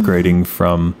 but I'm upgrading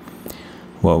from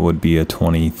what would be a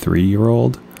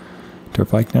 23-year-old dirt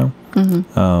bike now.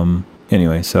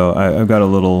 Anyway, so I've got a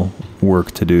little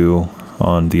work to do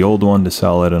on the old one to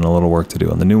sell it, and a little work to do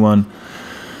on the new one.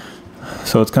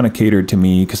 So it's kind of catered to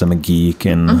me because I'm a geek,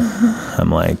 and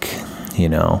I'm like,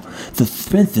 the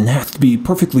suspension has to be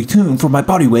perfectly tuned for my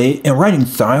body weight and riding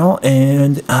style,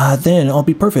 and then I'll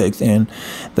be perfect. And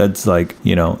that's like,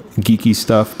 geeky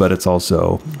stuff, but it's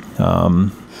also,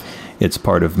 it's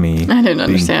part of me. I didn't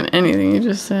understand anything you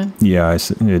just said. Yeah,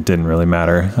 it didn't really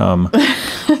matter.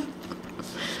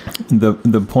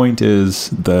 The point is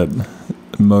that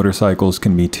motorcycles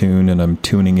can be tuned, and I'm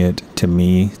tuning it to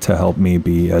me to help me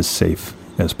be as safe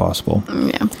as possible.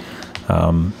 Yeah.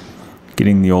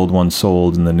 Getting the old one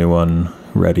sold and the new one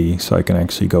ready so I can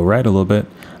actually go ride a little bit.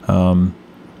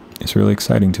 It's really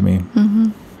exciting to me.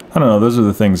 I don't know. Those are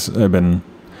the things I've been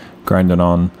grinding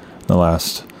on the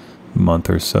last month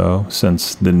or so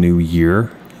since the new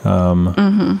year.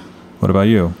 What about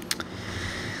you?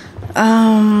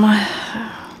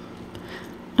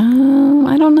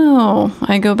 I don't know.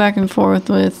 I go back and forth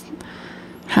with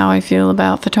how I feel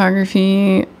about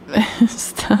photography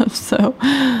stuff. So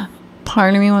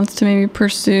part of me wants to maybe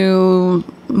pursue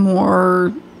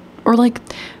more, or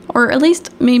at least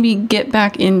maybe get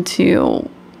back into,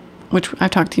 which I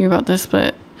talked to you about this,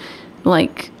 but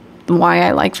like why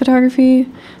I like photography.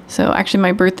 So actually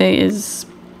my birthday is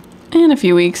in a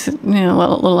few weeks, a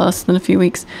little less than a few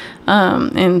weeks.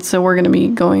 And so we're going to be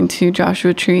going to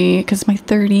Joshua Tree because it's my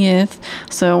 30th.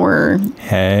 So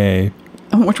Hey.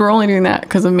 which we're only doing that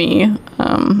because of me.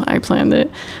 I planned it,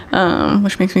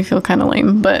 which makes me feel kind of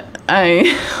lame, but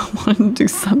I wanted to do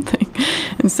something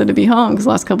instead of be home because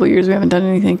the last couple of years we haven't done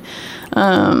anything.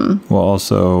 Well,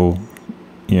 also,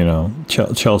 you know,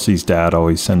 Chelsea's dad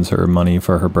always sends her money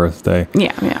for her birthday.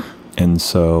 Yeah. And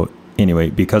so anyway,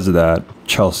 because of that,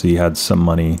 Chelsea had some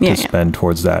money to spend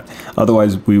towards that.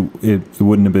 Otherwise, it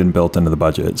wouldn't have been built into the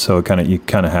budget. So you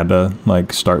kind of had to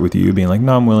like start with you being like,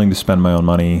 no, I'm willing to spend my own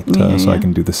money so I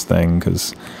can do this thing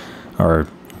because our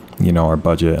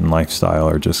budget and lifestyle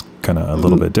are just kind of a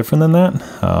little bit different than that.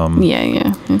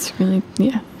 It's really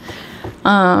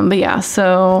but yeah.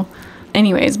 So,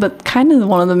 anyways, but kind of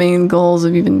one of the main goals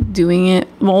of even doing it.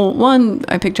 Well, one,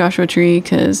 I picked Joshua Tree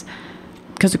because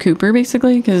of Cooper,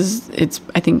 basically, because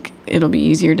I think it'll be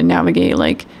easier to navigate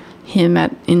like him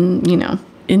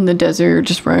in the desert,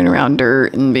 just running around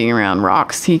dirt and being around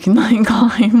rocks. He can like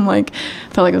climb. Like,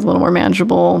 felt like it was a little more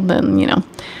manageable than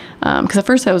because at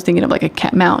first I was thinking of like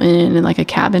a mountain and like a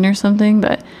cabin or something,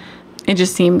 but it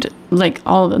just seemed like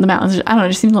all of the mountains, I don't know, it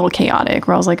just seemed a little chaotic,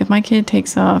 where I was like, if my kid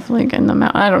takes off like in the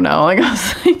mountain, I don't know, like I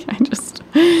was like,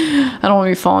 I don't want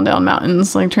to be falling down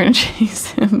mountains like trying to chase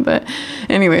him. But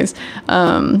anyways,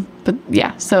 but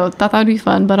yeah, so thought that would be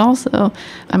fun. But also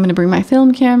I'm going to bring my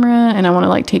film camera and I want to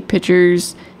like take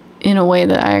pictures in a way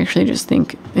that I actually just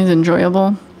think is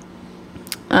enjoyable.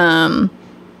 And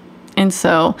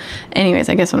so anyways,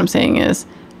 I guess what I'm saying is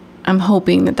I'm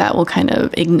hoping that will kind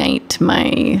of ignite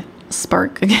my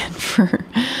spark again for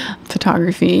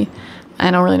photography. I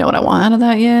don't really know what I want out of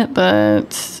that yet,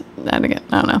 but again,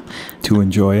 I don't know. To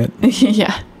enjoy it.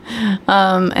 Yeah.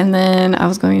 And then I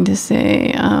was going to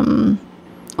say, I'm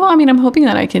hoping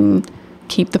that I can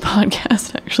keep the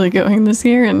podcast actually going this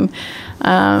year. And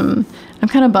I'm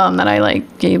kind of bummed that I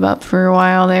like gave up for a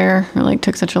while there, or like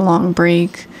took such a long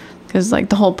break, because like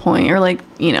the whole point, or like,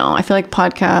 I feel like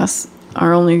podcasts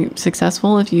are only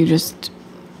successful if you just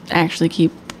actually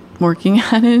keep working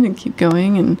at it and keep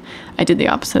going, and I did the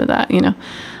opposite of that,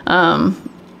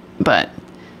 but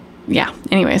yeah,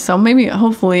 anyway, so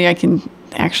hopefully I can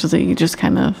actually just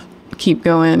kind of keep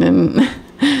going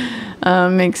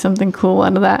and make something cool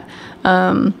out of that.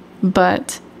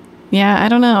 But yeah, I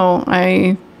don't know,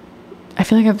 I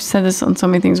feel like I've said this on so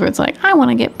many things where it's like, I want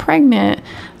to get pregnant,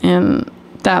 and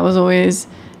that was always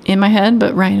in my head,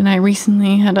 but Ryan and I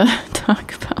recently had a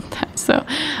talk about that, so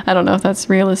I don't know if that's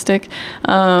realistic,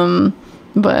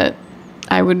 but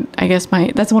I guess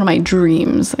that's one of my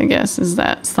dreams, I guess, is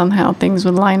that somehow things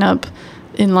would line up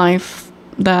in life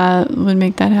that would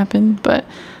make that happen. But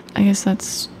I guess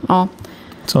that's all.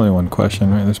 It's only one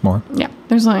question, right? There's more. Yeah,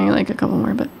 there's only like a couple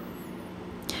more, but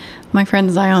my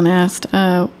friend Zion asked,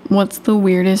 what's the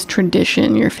weirdest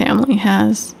tradition your family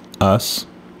has? Us?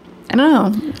 I don't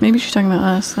know. Maybe she's talking about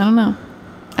us. I don't know.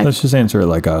 Let's just answer it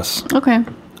like us. Okay.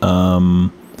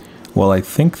 Well, I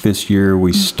think this year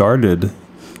we started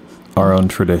our own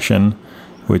tradition,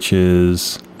 which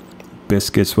is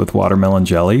biscuits with watermelon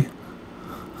jelly.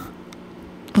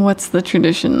 What's the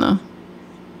tradition, though?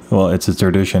 Well, it's a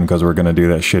tradition because we're going to do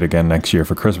that shit again next year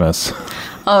for Christmas.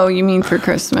 Oh, you mean for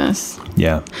Christmas?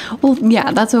 Yeah. Well,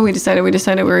 yeah, that's what we decided. We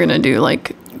decided we were going to do,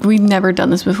 like, we'd never done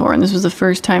this before, and this was the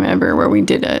first time ever where we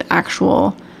did an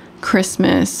actual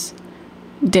Christmas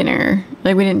dinner.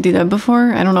 Like, we didn't do that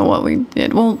before. I don't know what we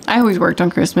did. Well, I always worked on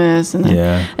Christmas, and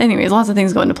then, anyways, lots of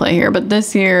things go into play here. But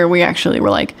this year, we actually were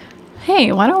like,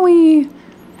 hey, why don't we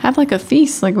have like a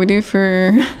feast like we do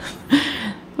for,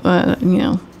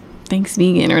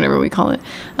 Thanksgiving or whatever we call it.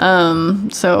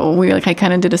 So I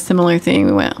kind of did a similar thing.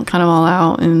 We went kind of all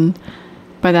out, and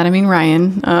by that I mean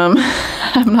Ryan.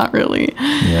 I'm not really.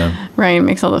 Yeah. Ryan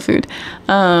makes all the food.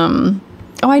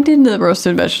 I did the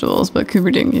roasted vegetables, but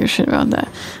Cooper didn't give a shit about that.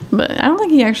 But I don't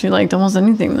think he actually liked almost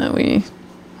anything that we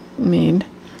made.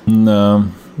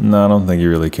 No, I don't think he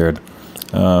really cared.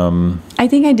 I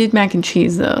think I did mac and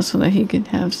cheese though, so that he could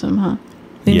have some, huh?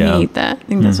 He ate that. I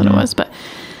think that's what it was. But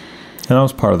and that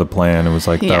was part of the plan. It was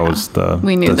like that was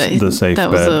the safe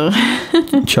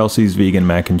bet. Chelsea's vegan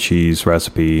mac and cheese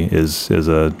recipe is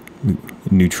a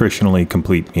nutritionally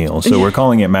complete meal. So we're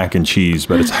calling it mac and cheese,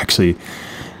 but it's actually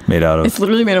made out of. It's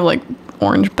literally made of like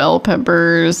orange bell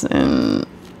peppers, and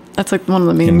that's like one of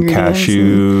the main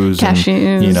ingredients.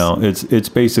 Cashews. It's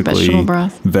basically vegetable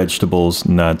broth, vegetables,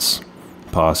 nuts,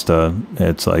 pasta.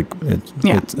 It's like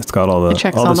it's got all the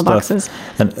stuff. Boxes.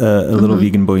 And a little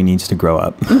vegan boy needs to grow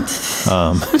up.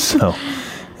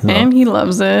 And he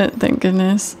loves it, thank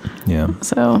goodness. Yeah.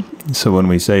 So when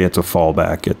we say it's a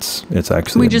fallback, it's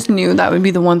actually... We just knew that would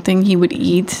be the one thing he would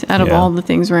eat out of all the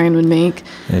things Ryan would make.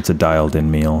 It's a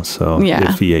dialed-in meal, so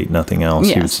if he ate nothing else,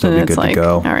 he would still be good to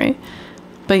go. All right.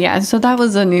 But yeah, so that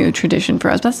was a new tradition for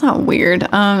us. That's not weird.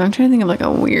 I'm trying to think of like a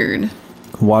weird.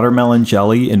 Watermelon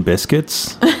jelly and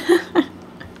biscuits.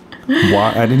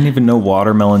 I didn't even know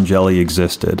watermelon jelly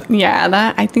existed.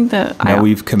 Yeah, I think that. Now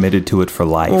we've committed to it for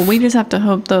life. Well, we just have to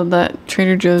hope though that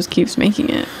Trader Joe's keeps making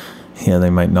it. Yeah, they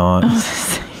might not.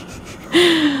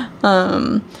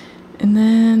 And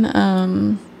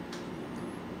then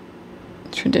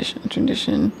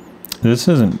tradition. This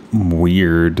isn't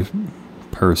weird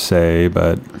per se,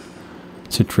 but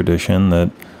it's a tradition that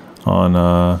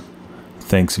on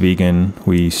Thanks Vegan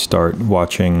we start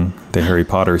watching the Harry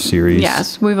Potter series.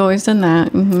 Yes, we've always done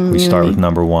that. Mm-hmm, we start with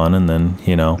number 1, and then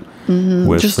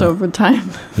just over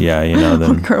time. Yeah,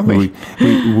 then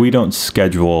we don't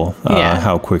schedule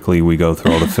how quickly we go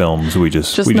through all the films. We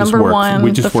just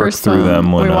work through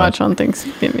them when we watch on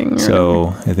Thanksgiving. So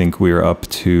I think we're up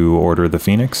to Order of the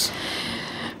Phoenix.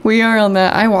 We are on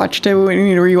that. I watched it. We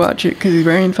need to rewatch it because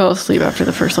Brian fell asleep after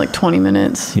the first 20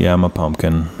 minutes. Yeah, I'm a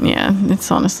pumpkin. Yeah,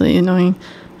 it's honestly annoying.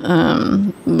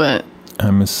 But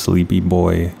I'm a sleepy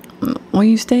boy. Well,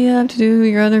 you stay up to do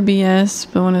your other BS,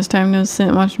 but when it's time to sit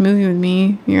and watch a movie with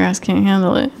me, your ass can't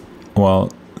handle it.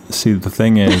 Well, see, the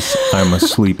thing is, I'm a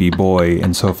sleepy boy,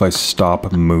 and so if I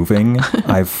stop moving,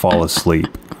 I fall asleep.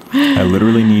 I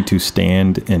literally need to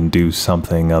stand and do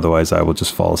something, otherwise I will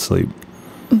just fall asleep.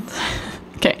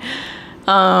 Okay.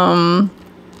 Oh,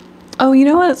 you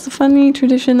know what's a funny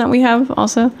tradition that we have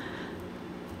also?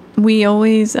 We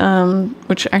always,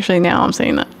 which actually now I'm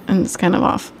saying that, and it's kind of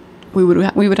off. We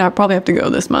would probably have to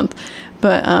go this month,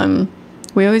 but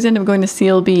we always end up going to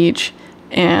Seal Beach,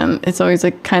 and it's always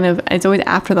it's always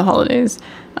after the holidays.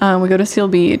 We go to Seal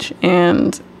Beach,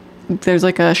 and there's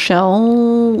like a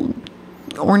shell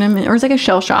ornament, or it's like a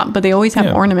shell shop, but they always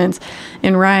have ornaments.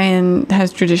 And Ryan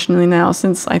has traditionally now,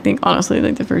 since I think honestly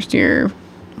like the first year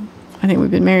I think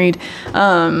we've been married,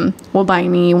 will buy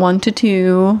me 1 to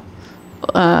 2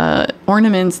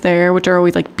 ornaments there, which are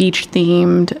always like beach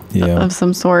themed of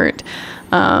some sort.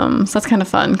 So that's kind of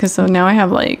fun because so now I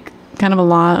have like kind of a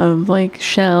lot of like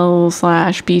shell /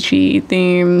 beachy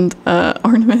themed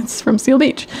ornaments from Seal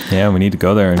Beach. Yeah, we need to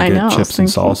go there and get chips and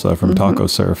salsa from Taco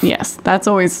Surf. Yes, that's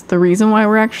always the reason why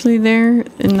we're actually there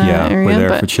in that area. Yeah, we're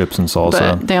there for chips and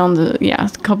salsa. But down a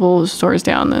couple stores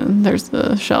down, then there's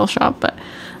the shell shop. But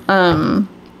and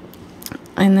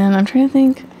then I'm trying to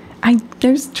think.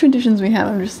 There's traditions we have.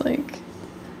 I'm just like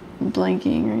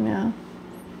blanking right now.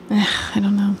 I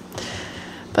don't know.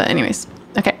 But anyways,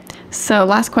 okay. So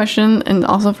last question, and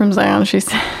also from Zion, she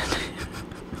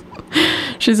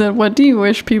said, what do you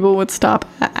wish people would stop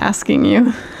asking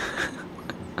you?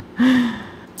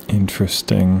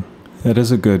 Interesting. That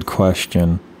is a good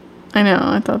question. I know,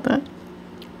 I thought that.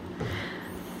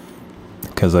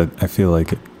 Because I feel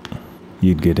like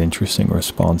you'd get interesting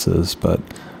responses, but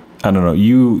I don't know.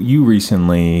 You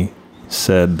recently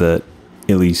said that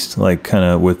at least like kind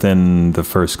of within the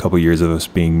first couple years of us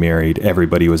being married,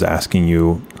 everybody was asking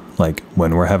you like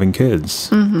when we're having kids.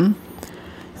 Mm-hmm. And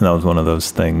that was one of those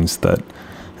things that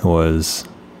was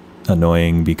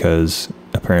annoying because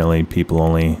apparently people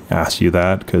only ask you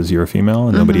that because you're a female,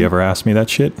 and nobody ever asked me that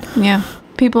shit. Yeah.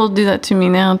 People do that to me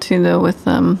now too, though, with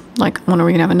like, when are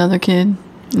we gonna have another kid?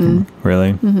 And,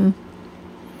 really? Mm-hmm.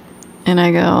 And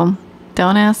I go,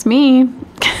 don't ask me.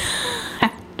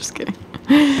 Just kidding.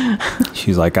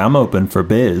 She's like, I'm open for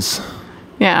biz.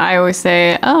 Yeah, I always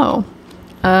say,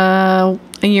 a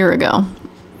year ago.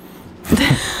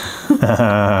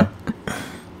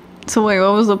 So wait,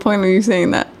 what was the point of you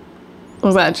saying that?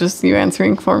 Was that just you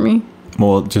answering for me?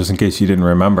 Well, just in case you didn't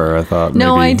remember, I thought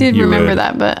no, maybe I did remember would.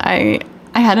 that, but I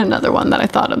had another one that I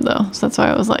thought of though, so that's why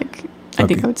I was like, I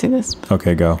think I would say this.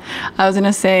 Okay, go. I was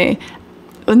gonna say,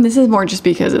 and this is more just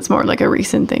because it's more like a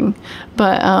recent thing,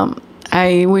 but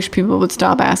I wish people would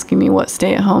stop asking me what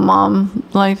stay-at-home mom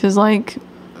life is like.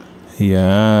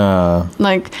 Yeah.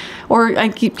 Like, or I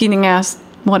keep getting asked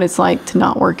what it's like to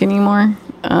not work anymore.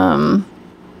 And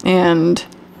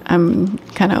I'm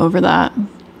kind of over that.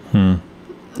 And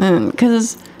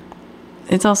because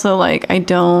it's also like,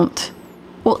 some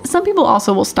people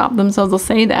also will stop themselves. They'll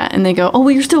say that and they go, oh,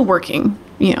 well, you're still working,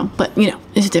 but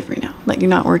it's different now. Like you're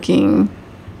not working,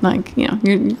 like,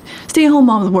 you're stay-at-home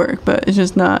moms work, but it's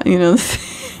just not, so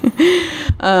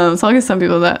I'll get some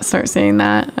people that start saying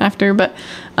that after, but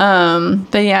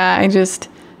yeah,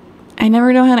 I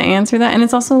never know how to answer that. And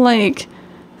it's also like,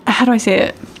 how do I say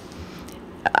it?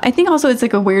 I think also it's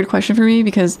like a weird question for me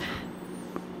because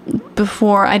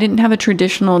before I didn't have a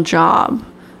traditional job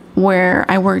where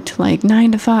I worked like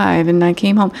 9 to 5 and I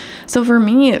came home. So for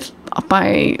me,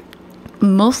 I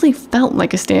mostly felt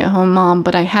like a stay-at-home mom,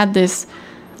 but I had this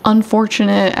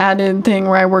unfortunate added thing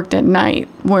where I worked at night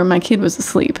where my kid was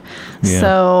asleep. Yeah.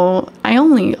 So I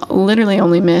literally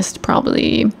only missed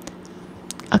probably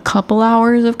a couple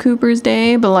hours of Cooper's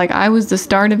day, but like I was the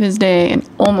start of his day and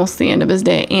almost the end of his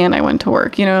day, and I went to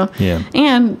work, you know? Yeah.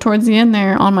 And towards the end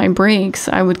there, on my breaks,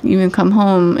 I would even come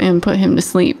home and put him to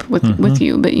sleep with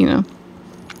you, but you know.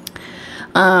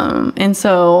 And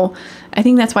so I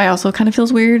think that's why it also kind of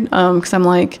feels weird, because I'm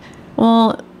like,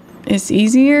 well, it's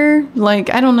easier.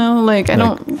 Like, I don't know. Like, I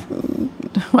don't.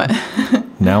 What?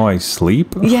 Now I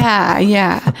sleep?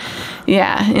 Yeah.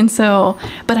 And so,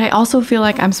 but I also feel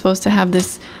like I'm supposed to have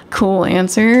this cool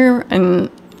answer. And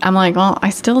I'm like, well,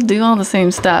 I still do all the same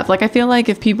stuff. Like, I feel like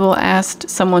if people asked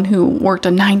someone who worked a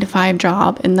 9-to-5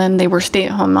 job and then they were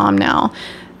stay-at-home mom now,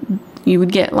 you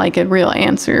would get like a real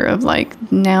answer of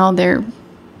like, now they're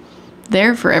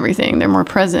there for everything. They're more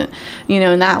present, you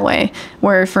know, in that way.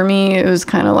 Where for me, it was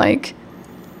kind of like,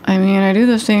 I mean, I do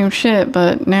the same shit,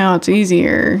 but now it's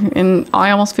easier. And I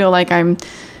almost feel like I'm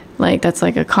like, that's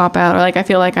like a cop out, or like, I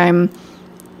feel like I'm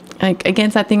like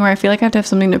against that thing where I feel like I have to have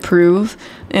something to prove.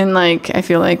 And like, I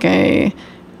feel like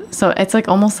so it's like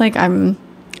almost like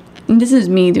this is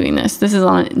me doing this. This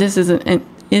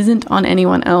isn't on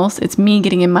anyone else. It's me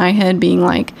getting in my head being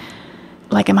like,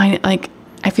 am I like,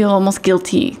 I feel almost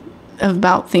guilty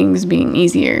about things being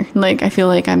easier. Like, I feel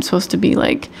like I'm supposed to be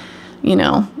like, you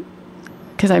know,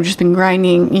 because I've just been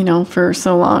grinding, you know, for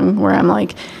so long, where I'm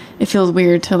like, it feels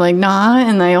weird to like not,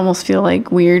 and I almost feel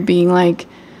like weird being like,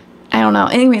 I don't know.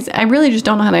 Anyways, I really just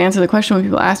don't know how to answer the question when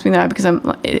people ask me that, because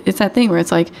it's that thing where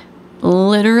it's like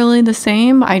literally the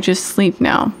same. I just sleep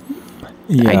now.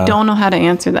 Yeah. I don't know how to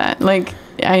answer that. Like,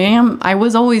 I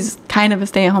was always kind of a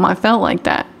stay-at-home. I felt like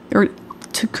that. Or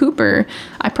to Cooper,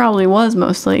 I probably was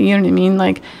mostly, you know what I mean?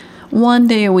 Like, one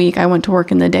day a week I went to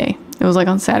work in the day. It was like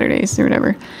on Saturdays or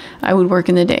whatever. I would work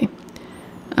in the day.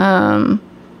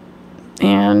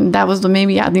 And that was the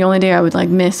only day I would like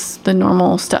miss the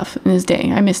normal stuff in his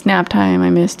day. I missed nap time.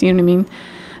 I missed, you know what I mean?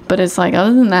 But it's like,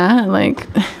 other than that, like,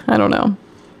 I don't know.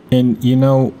 And you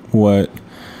know what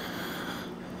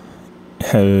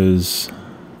has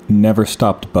never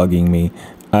stopped bugging me?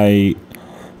 I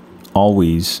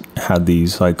always had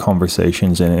these like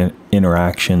conversations and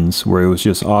interactions where it was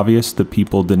just obvious that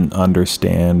people didn't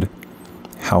understand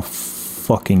how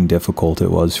fucking difficult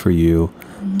it was for you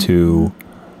to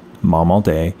mom all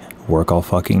day, work all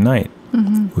fucking night.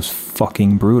 It was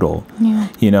fucking brutal. Yeah.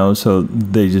 You know, so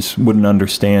they just wouldn't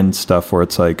understand stuff where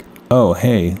it's like, oh,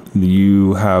 hey,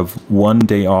 you have one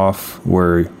day off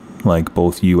where like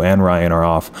both you and Ryan are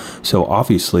off, so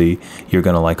obviously you're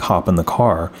gonna like hop in the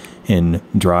car and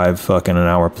drive fucking an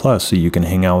hour plus so you can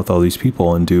hang out with all these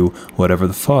people and do whatever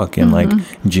the fuck and like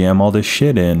jam all this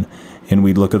shit in. And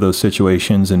we'd look at those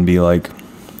situations and be like,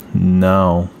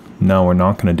 no, we're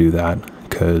not gonna do that,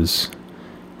 because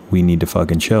we need to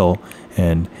fucking chill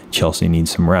and Chelsea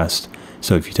needs some rest.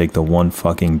 So if you take the one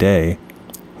fucking day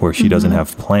where she doesn't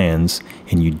have plans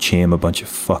and you jam a bunch of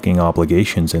fucking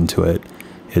obligations into it,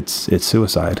 it's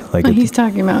suicide. Like he's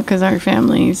talking about, because our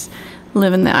families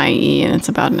live in the IE and it's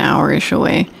about an hour-ish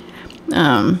away.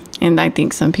 And I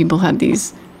think some people had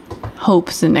these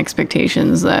hopes and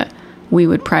expectations that we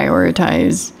would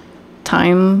prioritize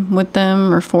time with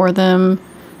them or for them.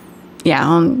 Yeah,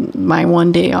 on my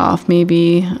one day off,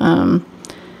 maybe. And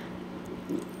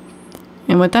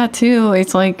with that too,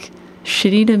 it's like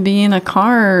shitty to be in a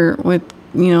car with,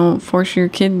 you know, force your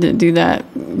kid to do that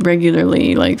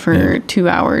regularly, like for 2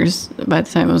 hours by the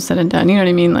time it was said and done. You know what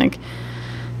I mean? Like,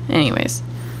 anyways.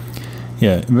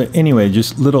 Yeah, but anyway,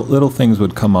 just little things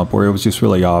would come up where it was just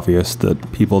really obvious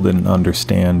that people didn't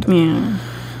understand. Yeah.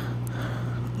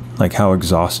 Like how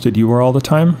exhausted you were all the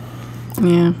time.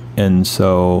 Yeah. And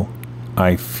so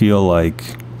I feel like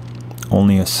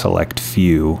only a select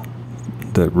few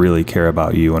that really care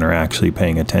about you and are actually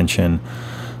paying attention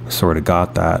sort of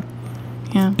got that.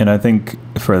 Yeah. And I think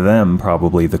for them,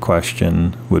 probably the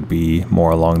question would be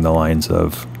more along the lines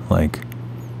of like,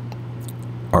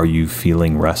 are you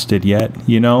feeling rested yet?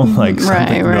 You know, like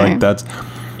something right. like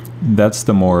that's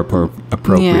the more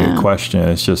appropriate question.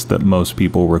 It's just that most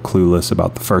people were clueless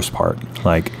about the first part,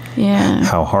 like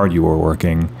how hard you were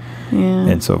working. Yeah.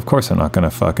 And so of course they're not going to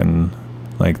fucking,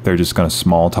 like, they're just going to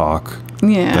small talk.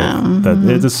 Yeah. That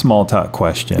it's a small talk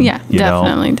question. Yeah,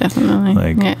 definitely.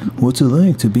 Like, what's it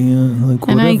like to be like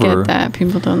whatever? And I get that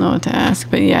people don't know what to ask,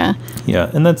 but yeah.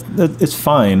 Yeah, and that's it's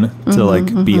fine to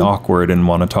like be awkward and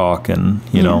want to talk and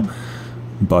you know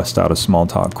bust out a small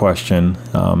talk question,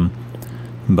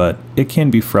 but it can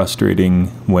be frustrating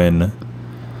when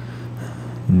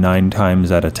 9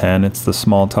 times out of 10 it's the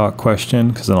small talk question,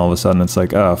 because then all of a sudden it's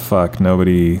like, oh fuck,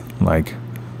 nobody like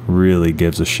really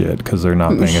gives a shit because they're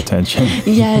not paying attention.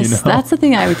 Yes, you know? that's the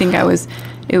thing. I would think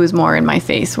it was more in my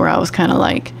face where I was kind of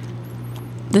like,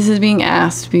 this is being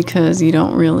asked because you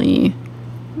don't really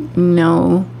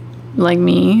know like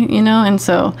me, you know? And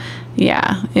so,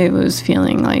 yeah, it was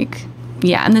feeling like,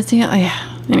 yeah. And the thing,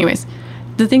 anyways,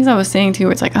 the things I was saying to you,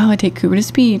 where it's like, oh, I take Cooper to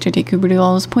speech, I take Cooper to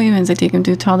all his appointments, I take him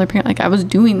to toddler parent. Like, I was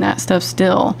doing that stuff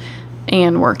still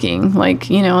and working, like,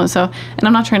 you know. So, and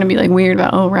I'm not trying to be like weird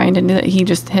about, oh, Ryan didn't do that. He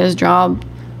just, his job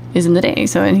is in the day.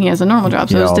 So, and he has a normal job.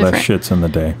 So yeah, it's all different. that shit's in the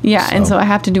day. Yeah. And so I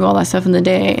have to do all that stuff in the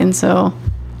day. And so,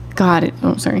 God,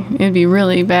 it'd be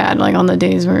really bad. Like on the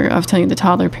days where I was telling you the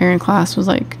toddler parent class was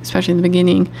like, especially in the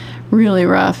beginning, really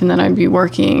rough. And then I'd be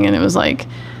working and it was like,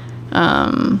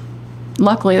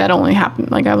 luckily that only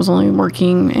happened. Like I was only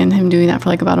working and him doing that for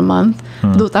like about a month.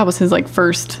 That was his like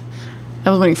that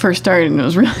was when he first started and it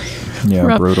was really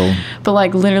rough. Brutal. But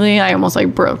like literally I almost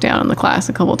like broke down in the class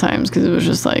a couple times because it was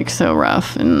just like so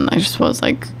rough and I just was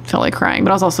like, felt like crying.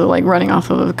 But I was also like running off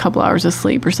of a couple hours of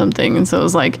sleep or something. And so it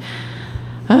was like,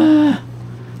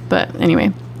 but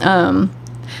anyway,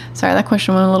 sorry, that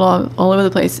question went a little all over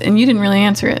the place and you didn't really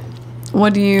answer it.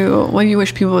 What do you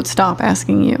wish people would stop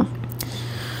asking you?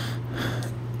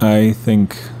 I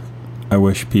think I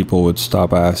wish people would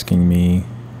stop asking me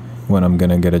when I'm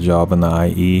going to get a job in the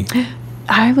IE.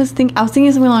 I was thinking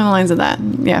something along the lines of that.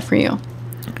 Yeah, for you.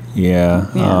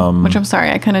 Yeah. Which I'm sorry,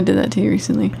 I kind of did that to you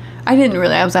recently. I didn't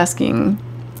really. I was asking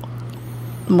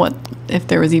if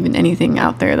there was even anything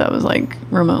out there that was like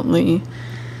remotely.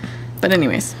 But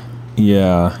anyways.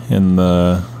 Yeah, and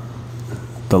the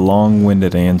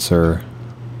long-winded answer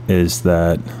is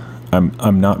that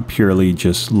I'm not purely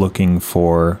just looking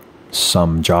for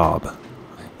some job.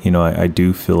 You know, I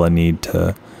do feel a need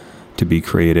to be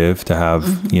creative, to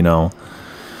have, you know,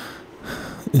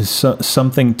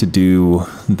 something to do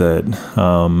that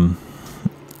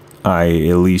I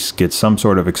at least get some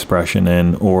sort of expression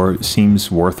in or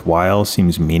seems worthwhile,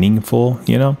 seems meaningful,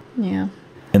 you know? Yeah.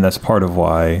 And that's part of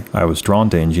why I was drawn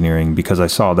to engineering, because I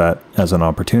saw that as an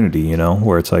opportunity, you know,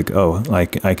 where it's like, oh,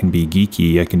 like I can be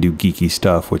geeky, I can do geeky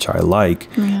stuff, which I like.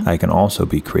 Yeah. I can also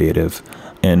be creative.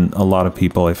 And a lot of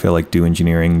people, I feel like, do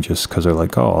engineering just because they're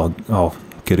like, oh, I'll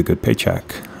get a good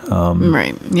paycheck.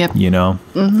 Right. Yep. You know,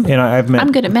 and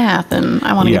I'm good at math and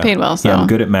I want to get paid well. So yeah, I'm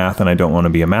good at math and I don't want to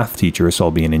be a math teacher, so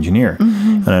I'll be an engineer.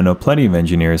 And I know plenty of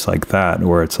engineers like that,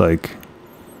 where it's like,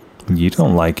 you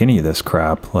don't like any of this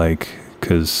crap, like,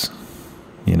 because,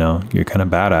 you know, you're kind of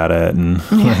bad at it and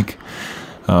like,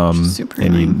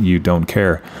 and you don't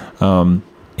care.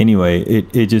 Anyway,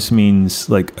 it just means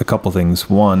like a couple things.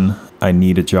 One, I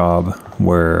need a job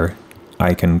where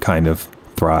I can kind of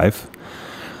thrive.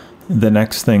 The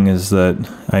next thing is that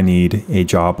I need a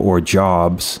job or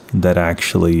jobs that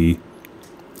actually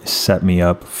set me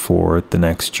up for the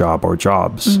next job or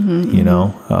jobs, you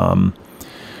know,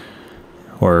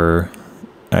 or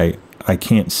I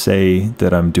can't say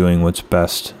that I'm doing what's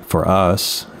best for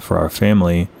us, for our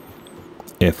family,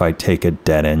 if I take a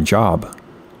dead-end job,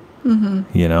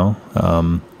 you know.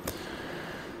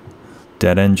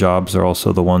 Dead-end jobs are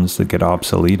also the ones that get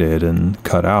obsoleted and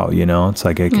cut out, you know. It's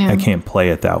like I can't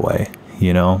play it that way,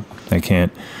 you know. I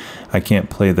can't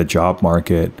play the job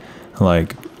market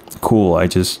like, cool, I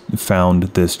just found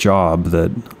this job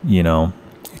that, you know,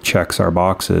 checks our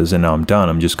boxes and now I'm done.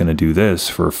 I'm just going to do this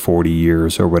for 40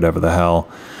 years or whatever the hell.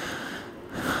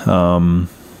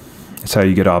 It's how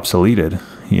you get obsoleted,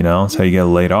 you know. It's how you get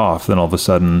laid off. Then all of a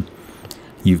sudden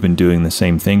you've been doing the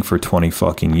same thing for 20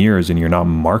 fucking years and you're not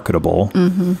marketable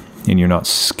and you're not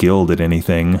skilled at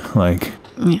anything. Like,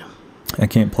 I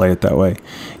can't play it that way.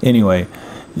 Anyway,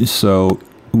 so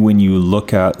when you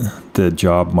look at the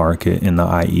job market in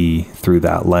the IE through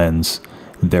that lens,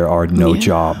 there are no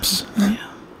jobs.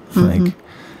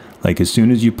 Like as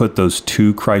soon as you put those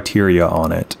two criteria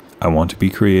on it, I want to be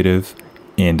creative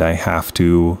and I have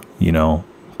to, you know,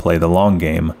 play the long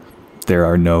game, there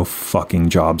are no fucking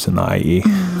jobs in the IE.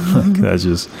 Like that's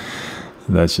just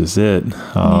it.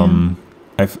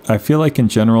 I feel like in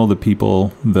general, the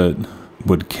people that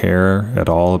would care at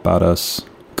all about us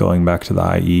going back to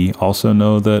the IE also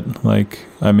know that like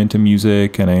I'm into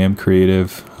music and I am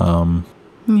creative.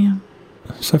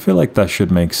 So I feel like that should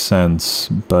make sense,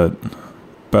 but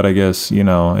I guess, you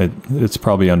know, it's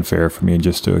probably unfair for me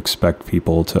just to expect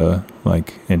people to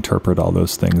like interpret all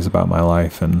those things about my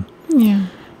life and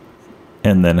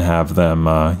then have them,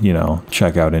 you know,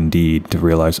 check out Indeed to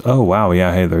realize, oh wow,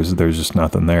 yeah, hey, there's just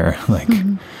nothing there. Like,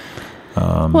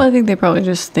 well, I think they probably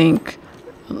just think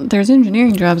there's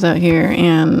engineering jobs out here,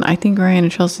 and I think Ryan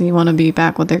and Chelsea want to be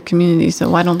back with their community, so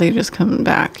why don't they just come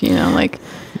back? You know, like,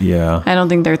 I don't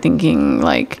think they're thinking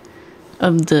like,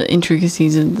 of the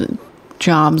intricacies of the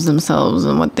jobs themselves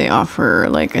and what they offer.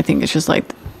 Like, I think it's just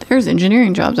like, there's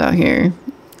engineering jobs out here.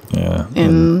 Yeah.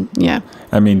 And yeah.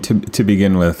 I mean, to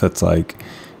begin with, it's like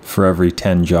for every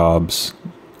 10 jobs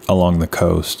along the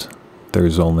coast,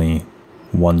 there's only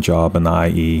one job in the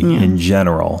IE in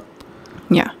general.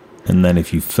 Yeah. And then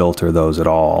if you filter those at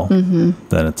all,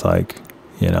 then it's like,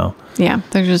 you know. Yeah,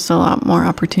 there's just a lot more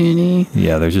opportunity.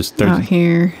 Yeah, there's out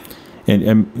here. And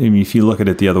I mean, if you look at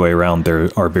it the other way around, there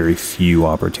are very few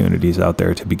opportunities out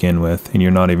there to begin with, and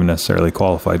you're not even necessarily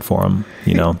qualified for them,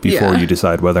 you know, before you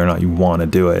decide whether or not you want to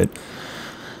do it.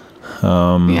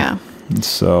 Yeah.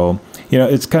 So, you know,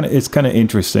 it's kind of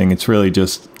interesting. It's really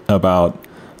just about,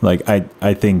 like,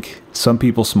 I think some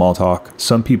people small talk,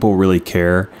 some people really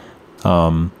care,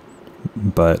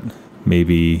 but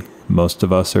maybe most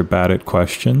of us are bad at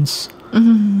questions,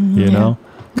 you know,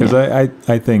 because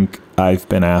I think I've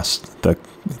been asked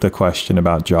the question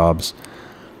about jobs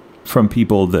from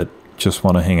people that just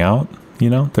want to hang out, you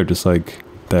know, they're just like,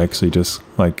 they actually just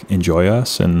like enjoy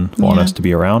us and want us to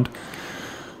be around.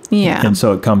 Yeah. And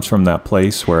so it comes from that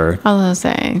place where I was gonna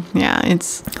say, yeah,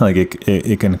 it's like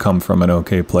it can come from an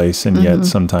okay place, and yet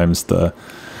sometimes the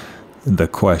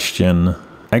question,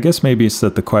 I guess maybe it's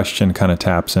that the question kind of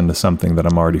taps into something that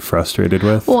I'm already frustrated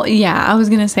with. Well, yeah, I was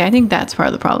going to say, I think that's part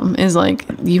of the problem is like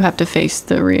you have to face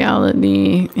the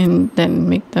reality and then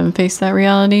make them face that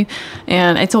reality.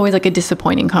 And it's always like a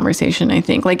disappointing conversation, I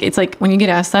think. Like, it's like when you get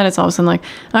asked that, it's all of a sudden like,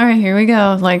 all right, here we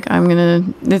go. Like,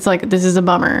 it's like, this is a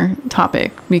bummer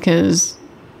topic because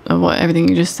of everything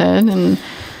you just said. And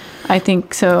I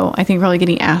think probably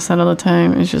getting asked that all the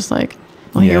time is just like,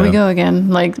 well, here we go again.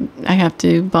 Like, I have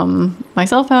to bum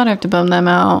myself out. I have to bum them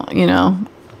out, you know,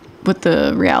 with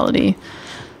the reality,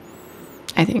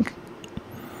 I think.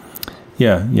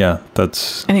 Yeah. I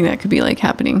think that could be, like,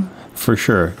 happening. For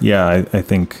sure. Yeah, I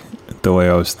think the way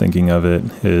I was thinking of it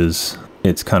is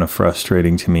it's kind of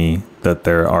frustrating to me that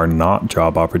there are not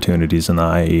job opportunities in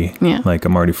the IE. Yeah. Like,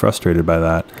 I'm already frustrated by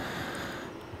that.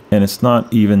 And it's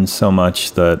not even so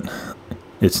much that...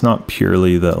 It's not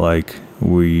purely that, like,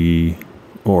 we...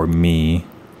 or me,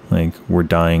 like, we're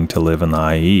dying to live in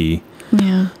the IE.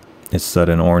 Yeah. It's that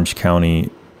in Orange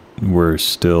County, we're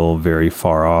still very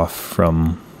far off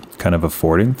from kind of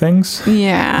affording things.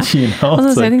 Yeah. You know?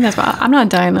 I think that's why I'm not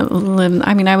dying to live.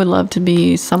 I mean, I would love to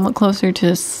be somewhat closer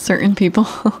to certain people,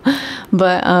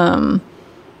 but I'm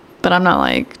not,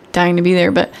 like, dying to be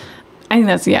there. But I think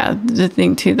that's, the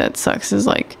thing, too, that sucks is,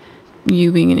 like,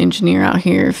 you being an engineer out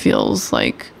here feels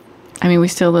like, I mean, we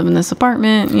still live in this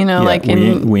apartment, you know, like...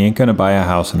 We ain't going to buy a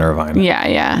house in Irvine.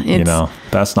 Yeah. You know,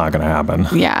 that's not going to happen.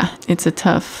 Yeah, it's a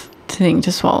tough thing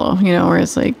to swallow, you know,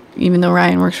 whereas, like, even though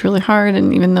Ryan works really hard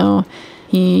and even though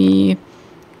he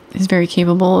is very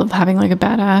capable of having, like, a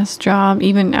badass job,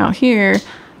 even out here,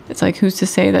 it's like, who's to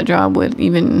say that job would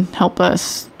even help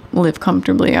us live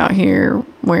comfortably out here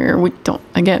where we don't,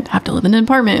 again, have to live in an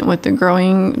apartment with a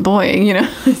growing boy, you know?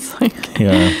 It's like...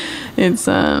 Yeah. It's,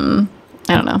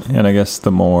 I don't know. And I guess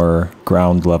the more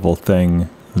ground level thing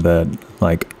that,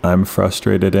 like, I'm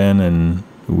frustrated in and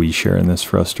we share in this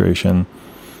frustration,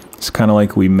 it's kind of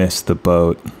like we missed the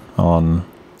boat on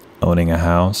owning a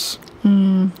house,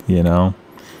 you know?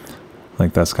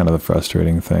 Like, that's kind of the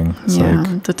frustrating thing. It's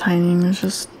like, the timing is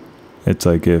just... It's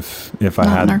like if I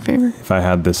had in our favor. If I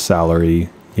had this salary,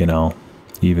 you know,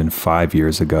 even 5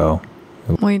 years ago...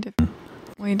 Way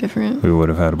different. We would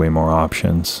have had way more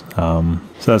options. So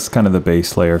that's kind of the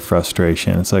base layer of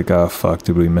frustration. It's like, oh, fuck,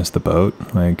 did we miss the boat?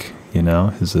 Like, you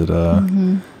know, is that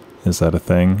a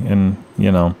thing? And,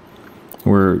 you know,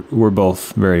 we're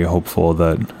both very hopeful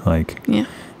that, like,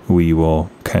 we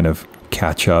will kind of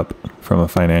catch up from a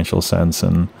financial sense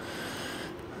and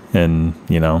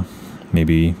you know,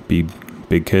 maybe be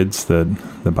big kids that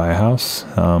buy a house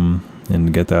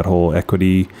and get that whole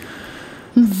equity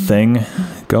thing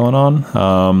going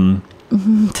on.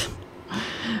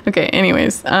 Okay,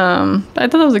 anyways, I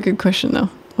thought that was a good question though.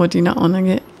 What do you not want to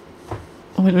get?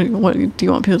 What do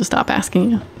you want people to stop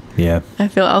asking you? Yeah. I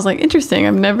was like, interesting.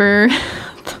 I've never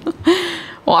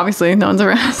well, obviously no one's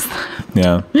ever asked that.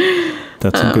 Yeah.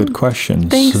 That's a good question.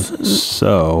 Thanks.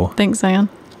 Thanks, Zion.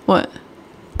 What?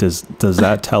 Does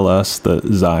that tell us that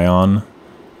Zion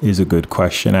is a good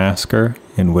question asker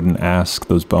and wouldn't ask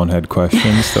those bonehead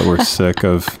questions that we're sick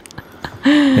of?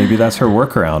 Maybe that's her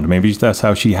workaround. Maybe that's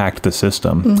how she hacked the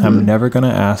system. I'm never going to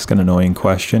ask an annoying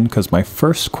question because my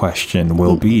first question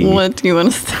will be... What do you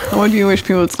wish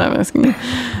people would stop asking you?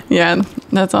 Yeah,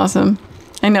 that's awesome.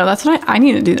 I know, that's what I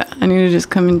need to do that. I need to just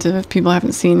come into people I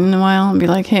haven't seen in a while and be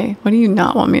like, hey, what do you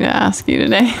not want me to ask you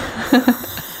today?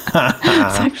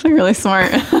 It's actually really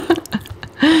smart.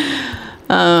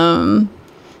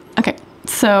 Okay,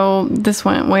 so this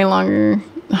went way longer.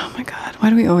 Oh my god, why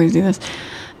do we always do this?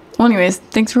 Well, anyways,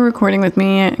 thanks for recording with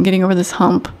me and getting over this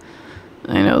hump.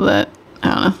 I know that,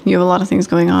 I don't know, you have a lot of things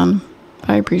going on.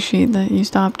 I appreciate that you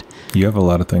stopped. You have a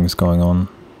lot of things going on.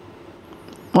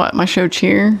 What, my show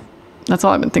Cheer? That's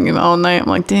all I've been thinking about all night. I'm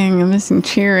like, dang, I'm missing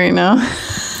Cheer right now.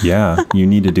 Yeah, you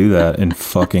need to do that and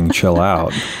fucking chill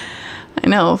out. I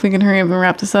know. If we can hurry up and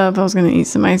wrap this up, I was going to eat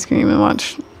some ice cream and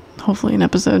watch, hopefully, an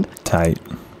episode. Tight.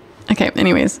 Okay,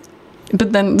 anyways.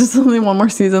 But then there's only one more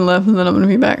season left, and then I'm going to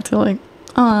be back to like,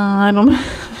 I don't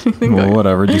know. Well,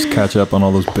 whatever. Just catch up on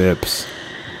all those bips.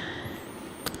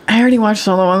 I already watched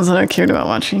all the ones that I cared about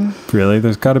watching. Really?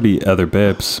 There's got to be other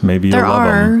bips. Maybe you'll love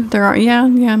them. There are. Yeah,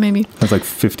 maybe. There's like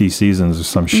 50 seasons or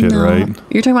some shit, No. right?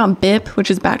 You're talking about BIP,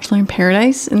 which is Bachelor in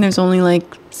Paradise, and there's only like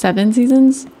 7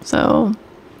 seasons. So,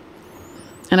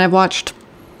 and I've watched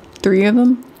 3 of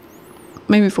them,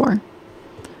 maybe 4.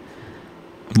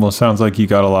 Well, it sounds like you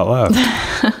got a lot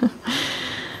left.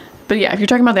 But yeah, if you're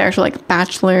talking about the actual like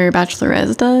Bachelor,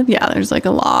 Bachelorette stuff, yeah, there's like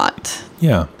a lot.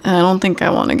 Yeah. And I don't think I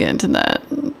want to get into that.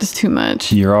 It's too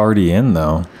much. You're already in,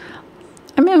 though.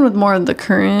 I'm in with more of the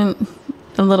current,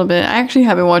 a little bit. I actually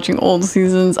have been watching old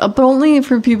seasons, but only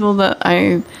for people that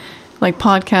I, like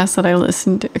podcasts that I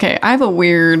listen to. Okay, I have a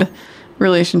weird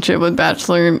relationship with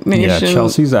Bachelor Nation. Yeah,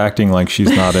 Chelsea's acting like she's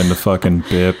not into fucking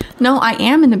BIP. No, I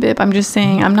am into BIP. I'm just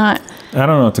saying I'm not. I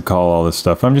don't know what to call all this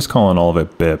stuff. I'm just calling all of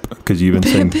it BIP because you've been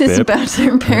saying BIP is BIP.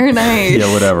 Bachelor in Paradise.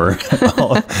 Yeah, whatever.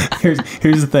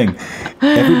 Here's the thing.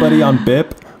 Everybody on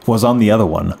BIP was on the other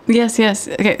one. Yes.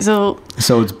 Okay, so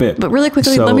it's BIP. But really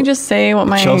quickly, So let me just say what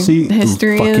my Chelsea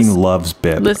history fucking is. loves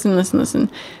BIP. Listen.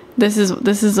 This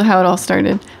is how it all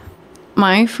started.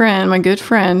 My good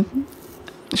friend,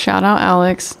 shout out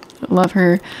Alex, love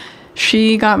her.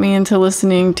 She got me into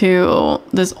listening to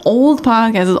this old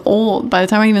podcast. It's old. By the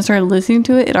time I even started listening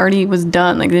to it, it already was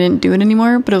done. Like, they didn't do it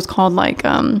anymore, but it was called like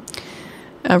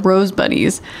Rose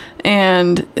Buddies.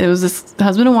 And it was this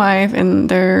husband and wife, and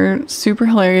they're super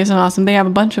hilarious and awesome. They have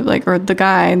a bunch of like, or the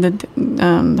guy that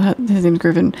his name's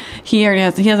Griffin. He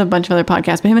has a bunch of other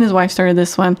podcasts, but him and his wife started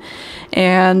this one,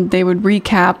 and they would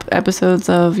recap episodes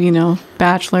of, you know,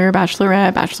 Bachelor,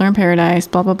 Bachelorette, Bachelor in Paradise,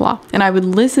 blah blah blah. And I would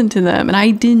listen to them, and I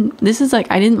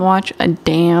didn't watch a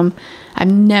damn.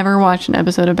 I've never watched an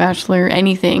episode of Bachelor,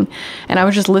 anything, and I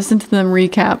would just listen to them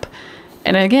recap.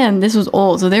 And again, this was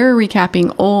old. So they were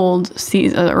recapping old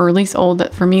seasons, or at least old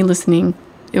that for me listening,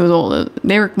 it was old.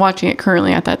 They were watching it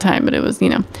currently at that time, but it was, you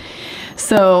know.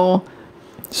 So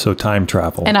time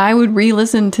travel. And I would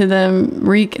re-listen to them.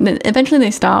 Eventually they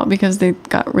stopped because they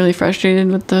got really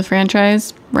frustrated with the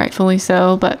franchise, rightfully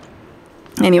so. But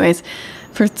anyways,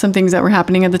 for some things that were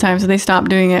happening at the time, so they stopped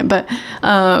doing it.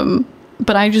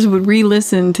 But I just would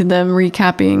re-listen to them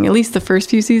recapping at least the first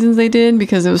few seasons they did,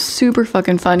 because it was super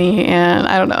fucking funny, and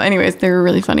I don't know. Anyways, they were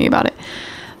really funny about it.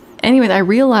 Anyways, I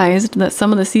realized that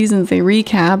some of the seasons they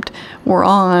recapped were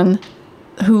on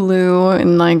Hulu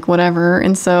and like whatever,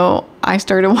 and so I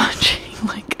started watching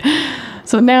like.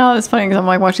 So now it's funny because I'm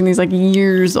like watching these like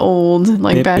years old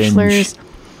like Bachelors.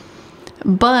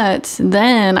 But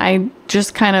then I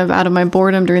just kind of, out of my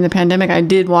boredom during the pandemic, I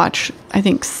did watch, I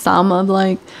think, some of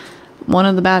like one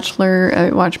of the Bachelor. I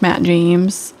watched Matt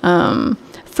James,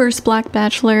 first Black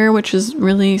Bachelor, which is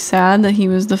really sad that he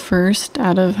was the first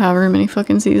out of however many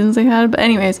fucking seasons they had. But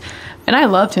anyways, and I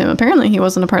loved him. Apparently he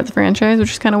wasn't a part of the franchise,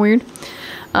 which is kind of weird.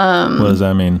 What does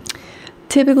that mean?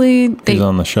 Typically he's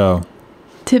on the show.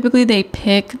 Typically they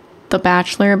pick the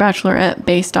Bachelor, Bachelorette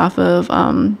based off of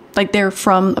like they're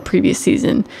from a previous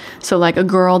season. So like a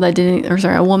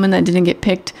woman that didn't get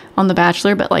picked on the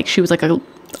Bachelor, but like she was like a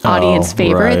audience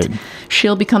favorite, right.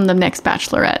 She'll become the next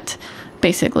Bachelorette,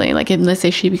 basically. Like, let's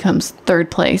say she becomes 3rd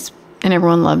place and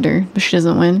everyone loved her, but she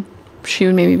doesn't win, she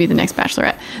would maybe be the next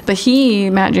Bachelorette. But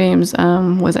Matt James,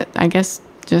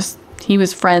 he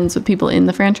was friends with people in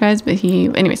the franchise, but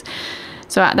anyways.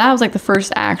 So that was like the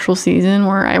first actual season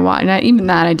where I watched. Even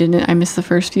that I missed the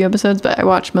first few episodes, but I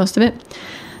watched most of it.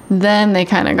 Then they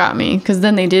kind of got me, because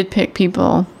then they did pick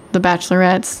people, the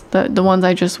Bachelorettes, the ones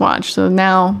I just watched.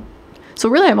 So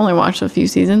really I've only watched a few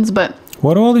seasons, but.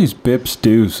 What do all these bips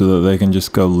do so that they can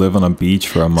just go live on a beach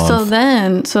for a month?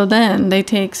 So then they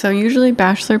take, usually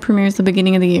Bachelor premieres the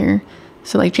beginning of the year.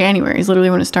 So like January is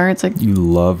literally when it starts. Like, you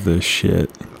love this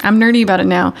shit. I'm nerdy about it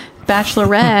now.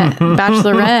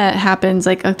 Bachelorette happens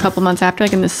like a couple months after,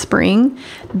 like in the spring.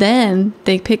 Then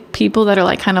they pick people that are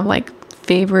like kind of like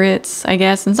favorites, I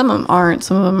guess, and some of them aren't.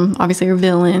 Some of them obviously are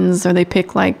villains, or they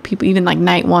pick like people, even like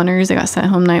night oneers. They got sent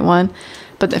home night one.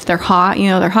 But if they're hot,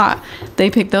 they're hot. They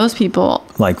pick those people.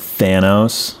 Like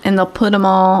Thanos. And they'll put them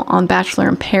all on Bachelor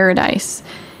in Paradise.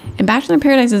 And Bachelor in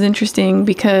Paradise is interesting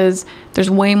because there's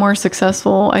way more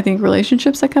successful, I think,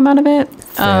 relationships that come out of it.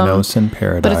 Thanos in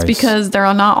Paradise. But it's because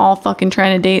they're not all fucking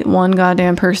trying to date one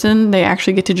goddamn person. They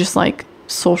actually get to just like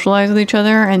socialize with each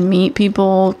other and meet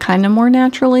people kind of more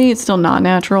naturally. It's still not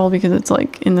natural because it's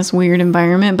like in this weird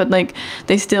environment, but like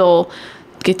they still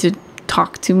get to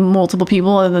talk to multiple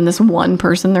people other than this one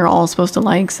person they're all supposed to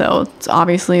like. So it's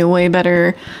obviously a way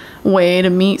better way to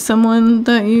meet someone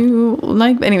that you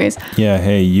like. But anyways, yeah,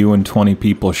 hey, you and 20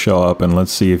 people show up and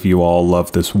let's see if you all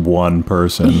love this one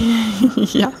person.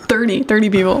 Yeah, 30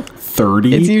 people.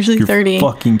 30? It's usually 30. You're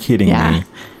fucking kidding me.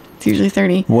 It's usually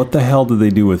 30. What the hell do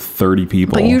they do with 30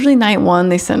 people? But usually night one,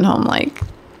 they send home like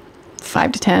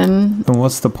 5 to 10. And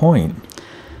what's the point?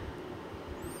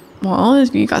 Well,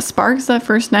 if you got sparks that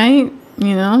first night,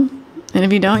 and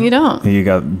if you don't, you don't. You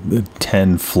got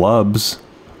 10 flubs.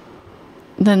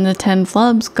 Then the 10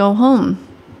 flubs go home.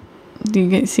 Do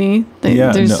you see?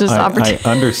 There's just opportunity.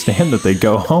 I understand that they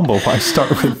go home, but why start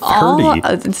with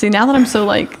 30? See, now that I'm so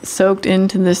like soaked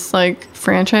into this like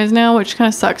franchise now, which kind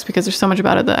of sucks because there's so much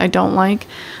about it that I don't like.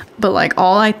 But like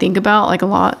all I think about like a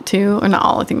lot too, or not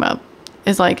all I think about,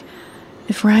 is like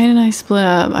if Ryan and I split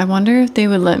up, I wonder if they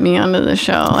would let me onto the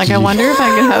show. Like I wonder if I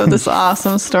could have this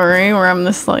awesome story where I'm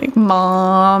this like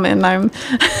mom and I'm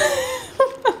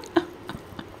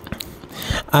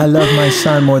I love my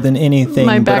son more than anything,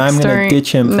 but I'm going to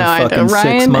ditch him for fucking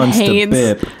 6 months to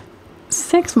BIP.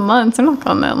 6 months? I'm not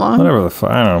gone that long. Whatever the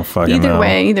fuck. I don't fucking know.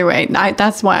 Either way.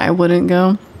 That's why I wouldn't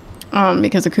go.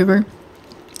 Because of Cooper.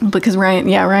 Because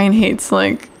Ryan hates,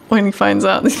 like, when he finds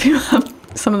out these people have,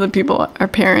 some of the people are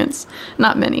parents.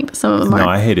 Not many, but some of them are. No,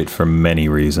 I hate it for many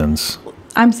reasons.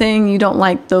 I'm saying you don't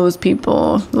like those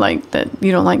people, like, that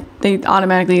you don't like, you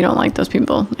don't like those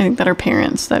people, I think, that are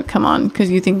parents that come on, because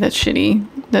you think that's shitty,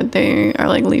 that they are,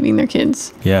 like, leaving their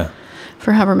kids. Yeah.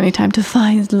 For however many times to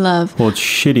find love. Well, it's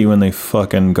shitty when they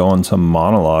fucking go on some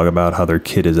monologue about how their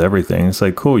kid is everything. It's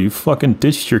like, cool, you fucking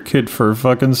ditched your kid for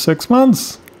fucking 6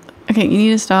 months. Okay, you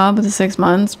need to stop with the 6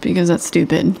 months, because that's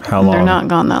stupid. How long? They're not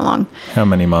gone that long. How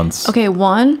many months? Okay,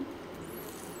 one,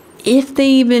 if they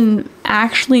even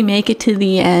actually make it to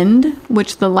the end,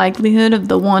 which the likelihood of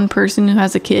the one person who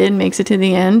has a kid makes it to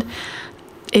the end,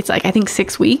 it's like, I think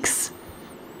 6 weeks.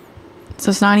 So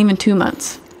it's not even 2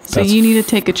 months. So you need to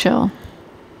take a chill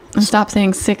and stop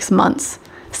saying 6 months.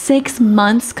 6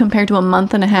 months compared to a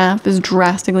month and a half is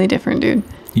drastically different, dude.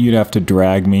 You'd have to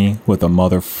drag me with a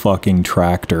motherfucking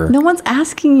tractor. No one's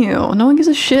asking you. No one gives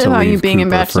a shit about you being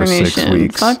in Bachelor Nation.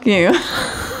 Fuck you.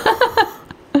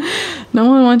 No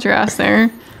one wants your ass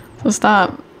there. So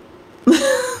stop.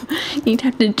 You'd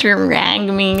have to drag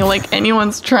me like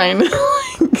anyone's trying to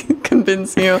like,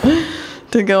 convince you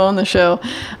to go on the show.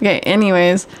 Okay,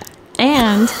 anyways.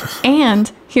 And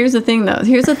here's the thing though.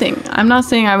 Here's the thing. I'm not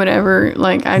saying I would ever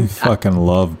like I fucking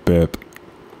love BIP.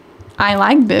 I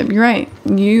like BIP. You're right.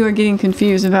 You are getting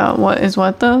confused about what is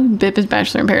what though. BIP is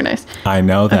Bachelor in Paradise. I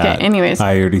know that. Okay, anyways.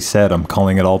 I already said I'm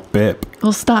calling it all BIP.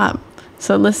 Well, stop.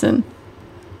 So listen.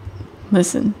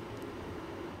 This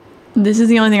is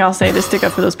the only thing I'll say to stick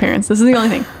up for those parents. This is the only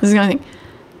thing.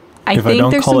 I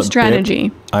think there's some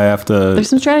strategy. BIP, there's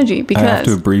some strategy because I have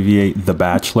to abbreviate The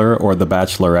Bachelor or The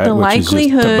Bachelorette, the which is just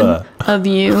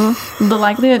the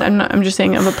likelihood, I'm just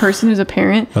saying, of a person who's a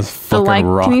parent. That's fucking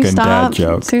rockin' dad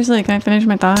joke. Seriously, can I finish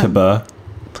my thought? Taba.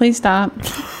 Please stop.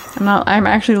 I'm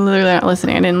actually literally not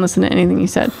listening. I didn't listen to anything you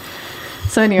said.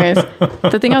 So anyways,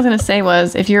 the thing I was going to say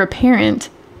was, if you're a parent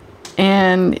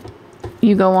and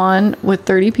you go on with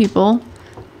 30 people,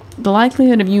 the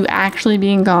likelihood of you actually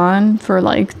being gone for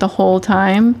like the whole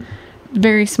time,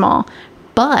 very small.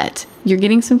 But you're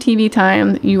getting some TV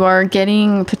time. You are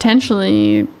getting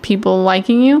potentially people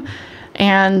liking you.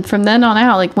 And from then on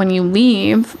out, like when you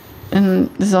leave, and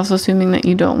this is also assuming that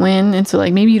you don't win. And so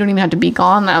like maybe you don't even have to be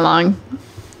gone that long,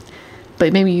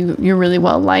 but maybe you're really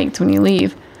well liked when you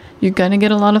leave. You're going to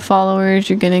get a lot of followers.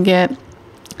 You're going to get...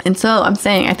 And so I'm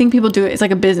saying, I think people do it. It's like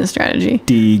a business strategy.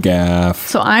 DGAF.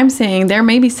 So I'm saying they're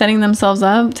maybe setting themselves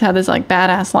up to have this like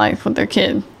badass life with their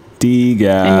kid. DGAF.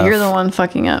 And you're the one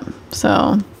fucking up.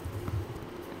 So.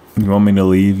 You want me to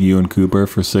leave you and Cooper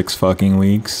for 6 fucking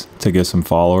weeks to get some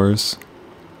followers?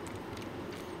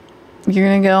 You're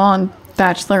going to go on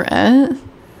Bachelorette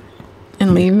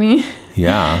and leave me?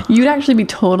 Yeah. You'd actually be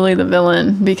totally the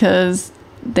villain because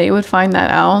they would find that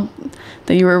out,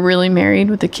 that you were really married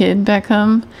with a kid back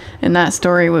home, and that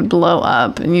story would blow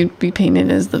up and you'd be painted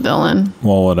as the villain.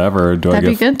 Well, whatever. Do I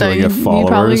get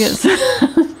followers?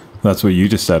 That's what you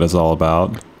just said it's all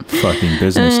about. fucking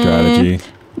business strategy.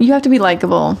 You have to be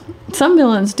likable. Some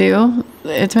villains do.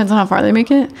 It depends on how far they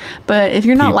make it. But if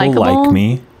you're not People likable, like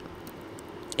me.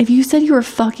 if you said you were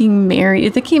fucking married,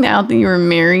 if it came out that you were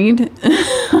married,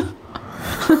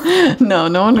 no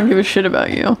one would give a shit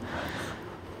about you.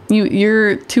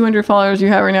 Your 200 followers you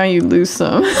have right now, you lose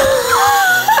some.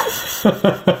 So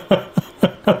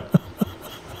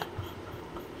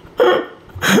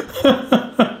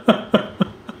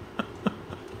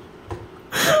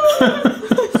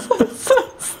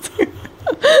stupid.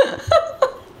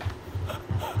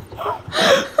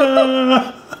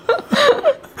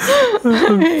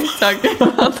 I hate talking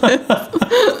about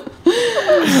this.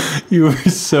 You were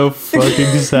so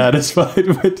fucking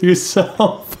satisfied with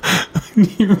yourself when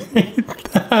you made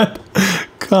that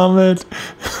comment.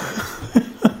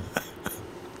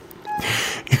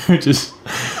 You were just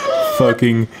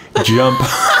fucking jump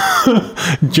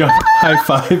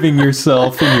high-fiving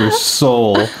yourself in your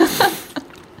soul.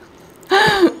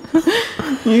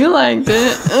 You liked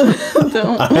it.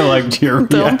 I liked your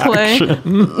reaction.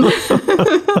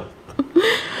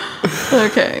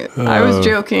 Okay, I was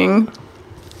joking.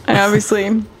 I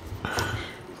obviously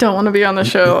don't want to be on the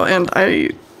show, and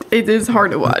it is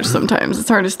hard to watch sometimes. It's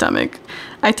hard to stomach.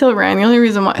 I tell Ryan the only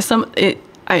reason why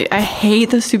I hate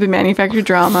the stupid manufactured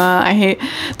drama. I hate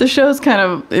the show's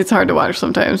it's hard to watch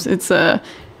sometimes.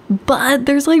 But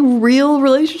there's like real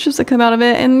relationships that come out of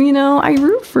it, and I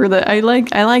root for that. I like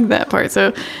that part.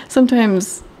 So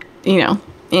sometimes,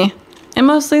 And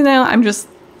mostly now I'm just,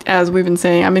 as we've been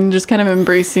saying, I've been just kind of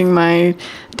embracing my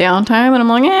downtime, and I'm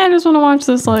like, I just want to watch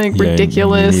this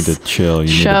ridiculous you need to chill.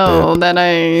 show that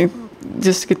I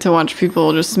just get to watch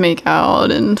people just make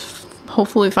out and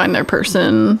hopefully find their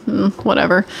person,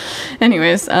 whatever.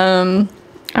 Anyways, I'm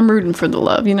rooting for the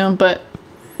love, but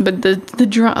the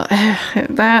drama,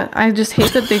 that I just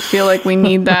hate that they feel like we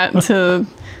need that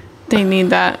they need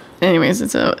that. Anyways,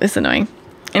 it's annoying.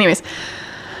 Anyways,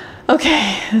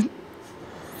 okay.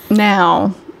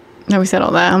 Now we said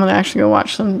all that, I'm gonna actually go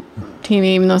watch some TV,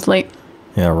 even though it's late.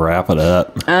 Yeah, wrap it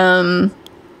up.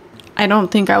 I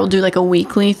don't think I will do a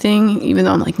weekly thing, even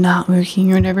though I'm not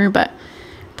working or whatever, but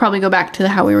probably go back to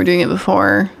how we were doing it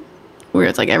before, where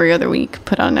it's every other week,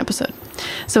 put out an episode.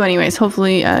 So anyways,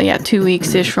 hopefully, 2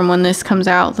 weeks-ish from when this comes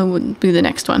out, that would be the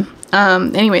next one.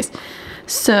 Anyways,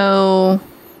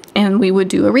 and we would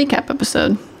do a recap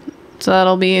episode. So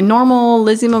that'll be a normal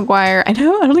Lizzie McGuire. I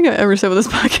don't think I've ever said what this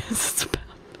podcast is about.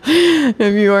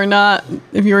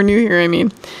 If you are new here,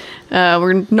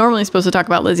 we're normally supposed to talk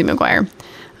about Lizzie McGuire,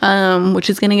 which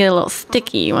is going to get a little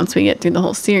sticky once we get through the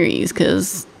whole series,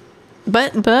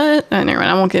 but never mind,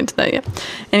 I won't get into that yet.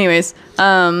 Anyways,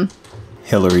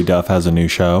 Hillary Duff has a new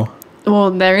show.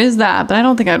 Well, there is that, but I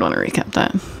don't think I'd want to recap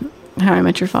that. How I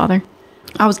Met Your Father.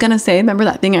 I was going to say, remember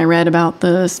that thing I read about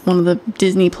one of the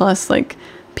Disney Plus,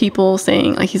 people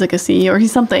saying, he's a CEO or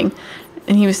he's something,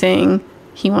 and he was saying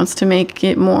he wants to make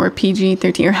it more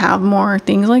PG-13 or have more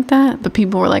things like that, but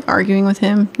people were arguing with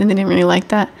him, and they didn't really like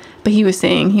that. But he was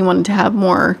saying he wanted to have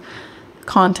more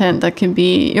content that could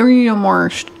be, or more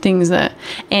things that,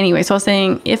 anyway. So I was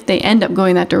saying, if they end up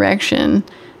going that direction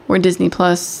where Disney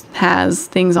Plus has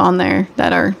things on there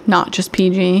that are not just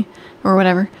PG or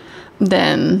whatever,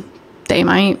 then they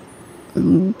might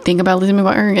think about Lizzie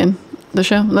McGuire again, the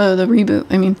show, the reboot.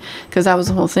 Because that was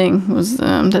the whole thing, was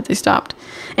that they stopped.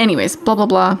 Anyways, blah blah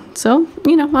blah. So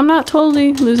I'm not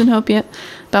totally losing hope yet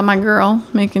about my girl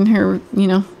making her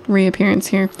reappearance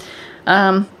here.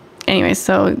 Anyway,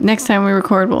 so next time we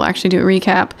record, we'll actually do a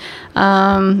recap.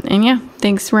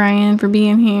 Thanks Ryan for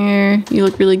being here. You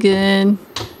look really good.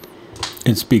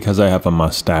 It's because I have a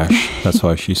mustache. That's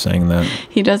why she's saying that.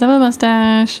 He does have a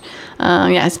mustache.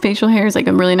 His facial hair is a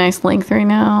really nice length right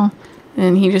now,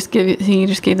 and he just gave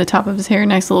the top of his hair a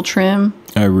nice little trim.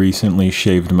 I recently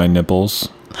shaved my nipples.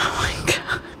 Oh my god.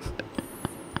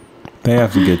 They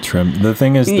have to get trimmed. The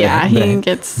thing is,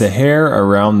 the hair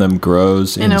around them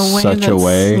grows in such a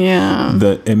way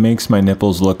that it makes my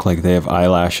nipples look like they have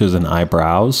eyelashes and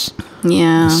eyebrows.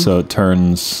 Yeah. So it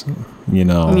turns,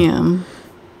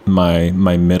 my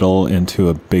middle into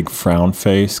a big frown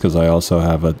face, because I also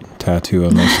have a tattoo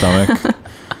on my stomach.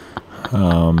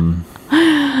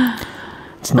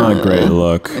 It's not a great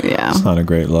look. Yeah. It's not a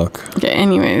great look. Okay,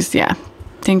 anyways, yeah.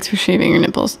 Thanks for shaving your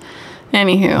nipples.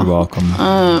 Anywho. You're welcome.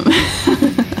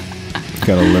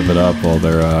 Gotta live it up while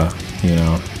they're,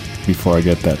 before I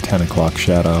get that 10 o'clock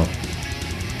shadow.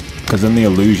 Because then the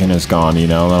illusion is gone,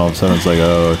 and then all of a sudden it's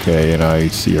oh, okay, you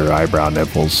see your eyebrow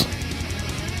nipples.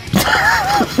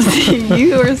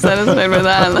 You were satisfied with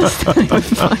that, and that's not even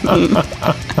funny.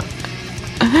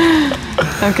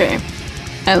 Okay.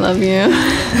 I love you.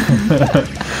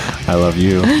 I love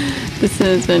you. This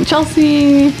has been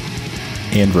Chelsea.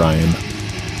 And Ryan.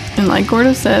 And like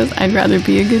Gordo says, I'd rather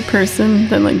be a good person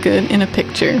than look good in a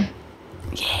picture.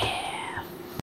 Yeah.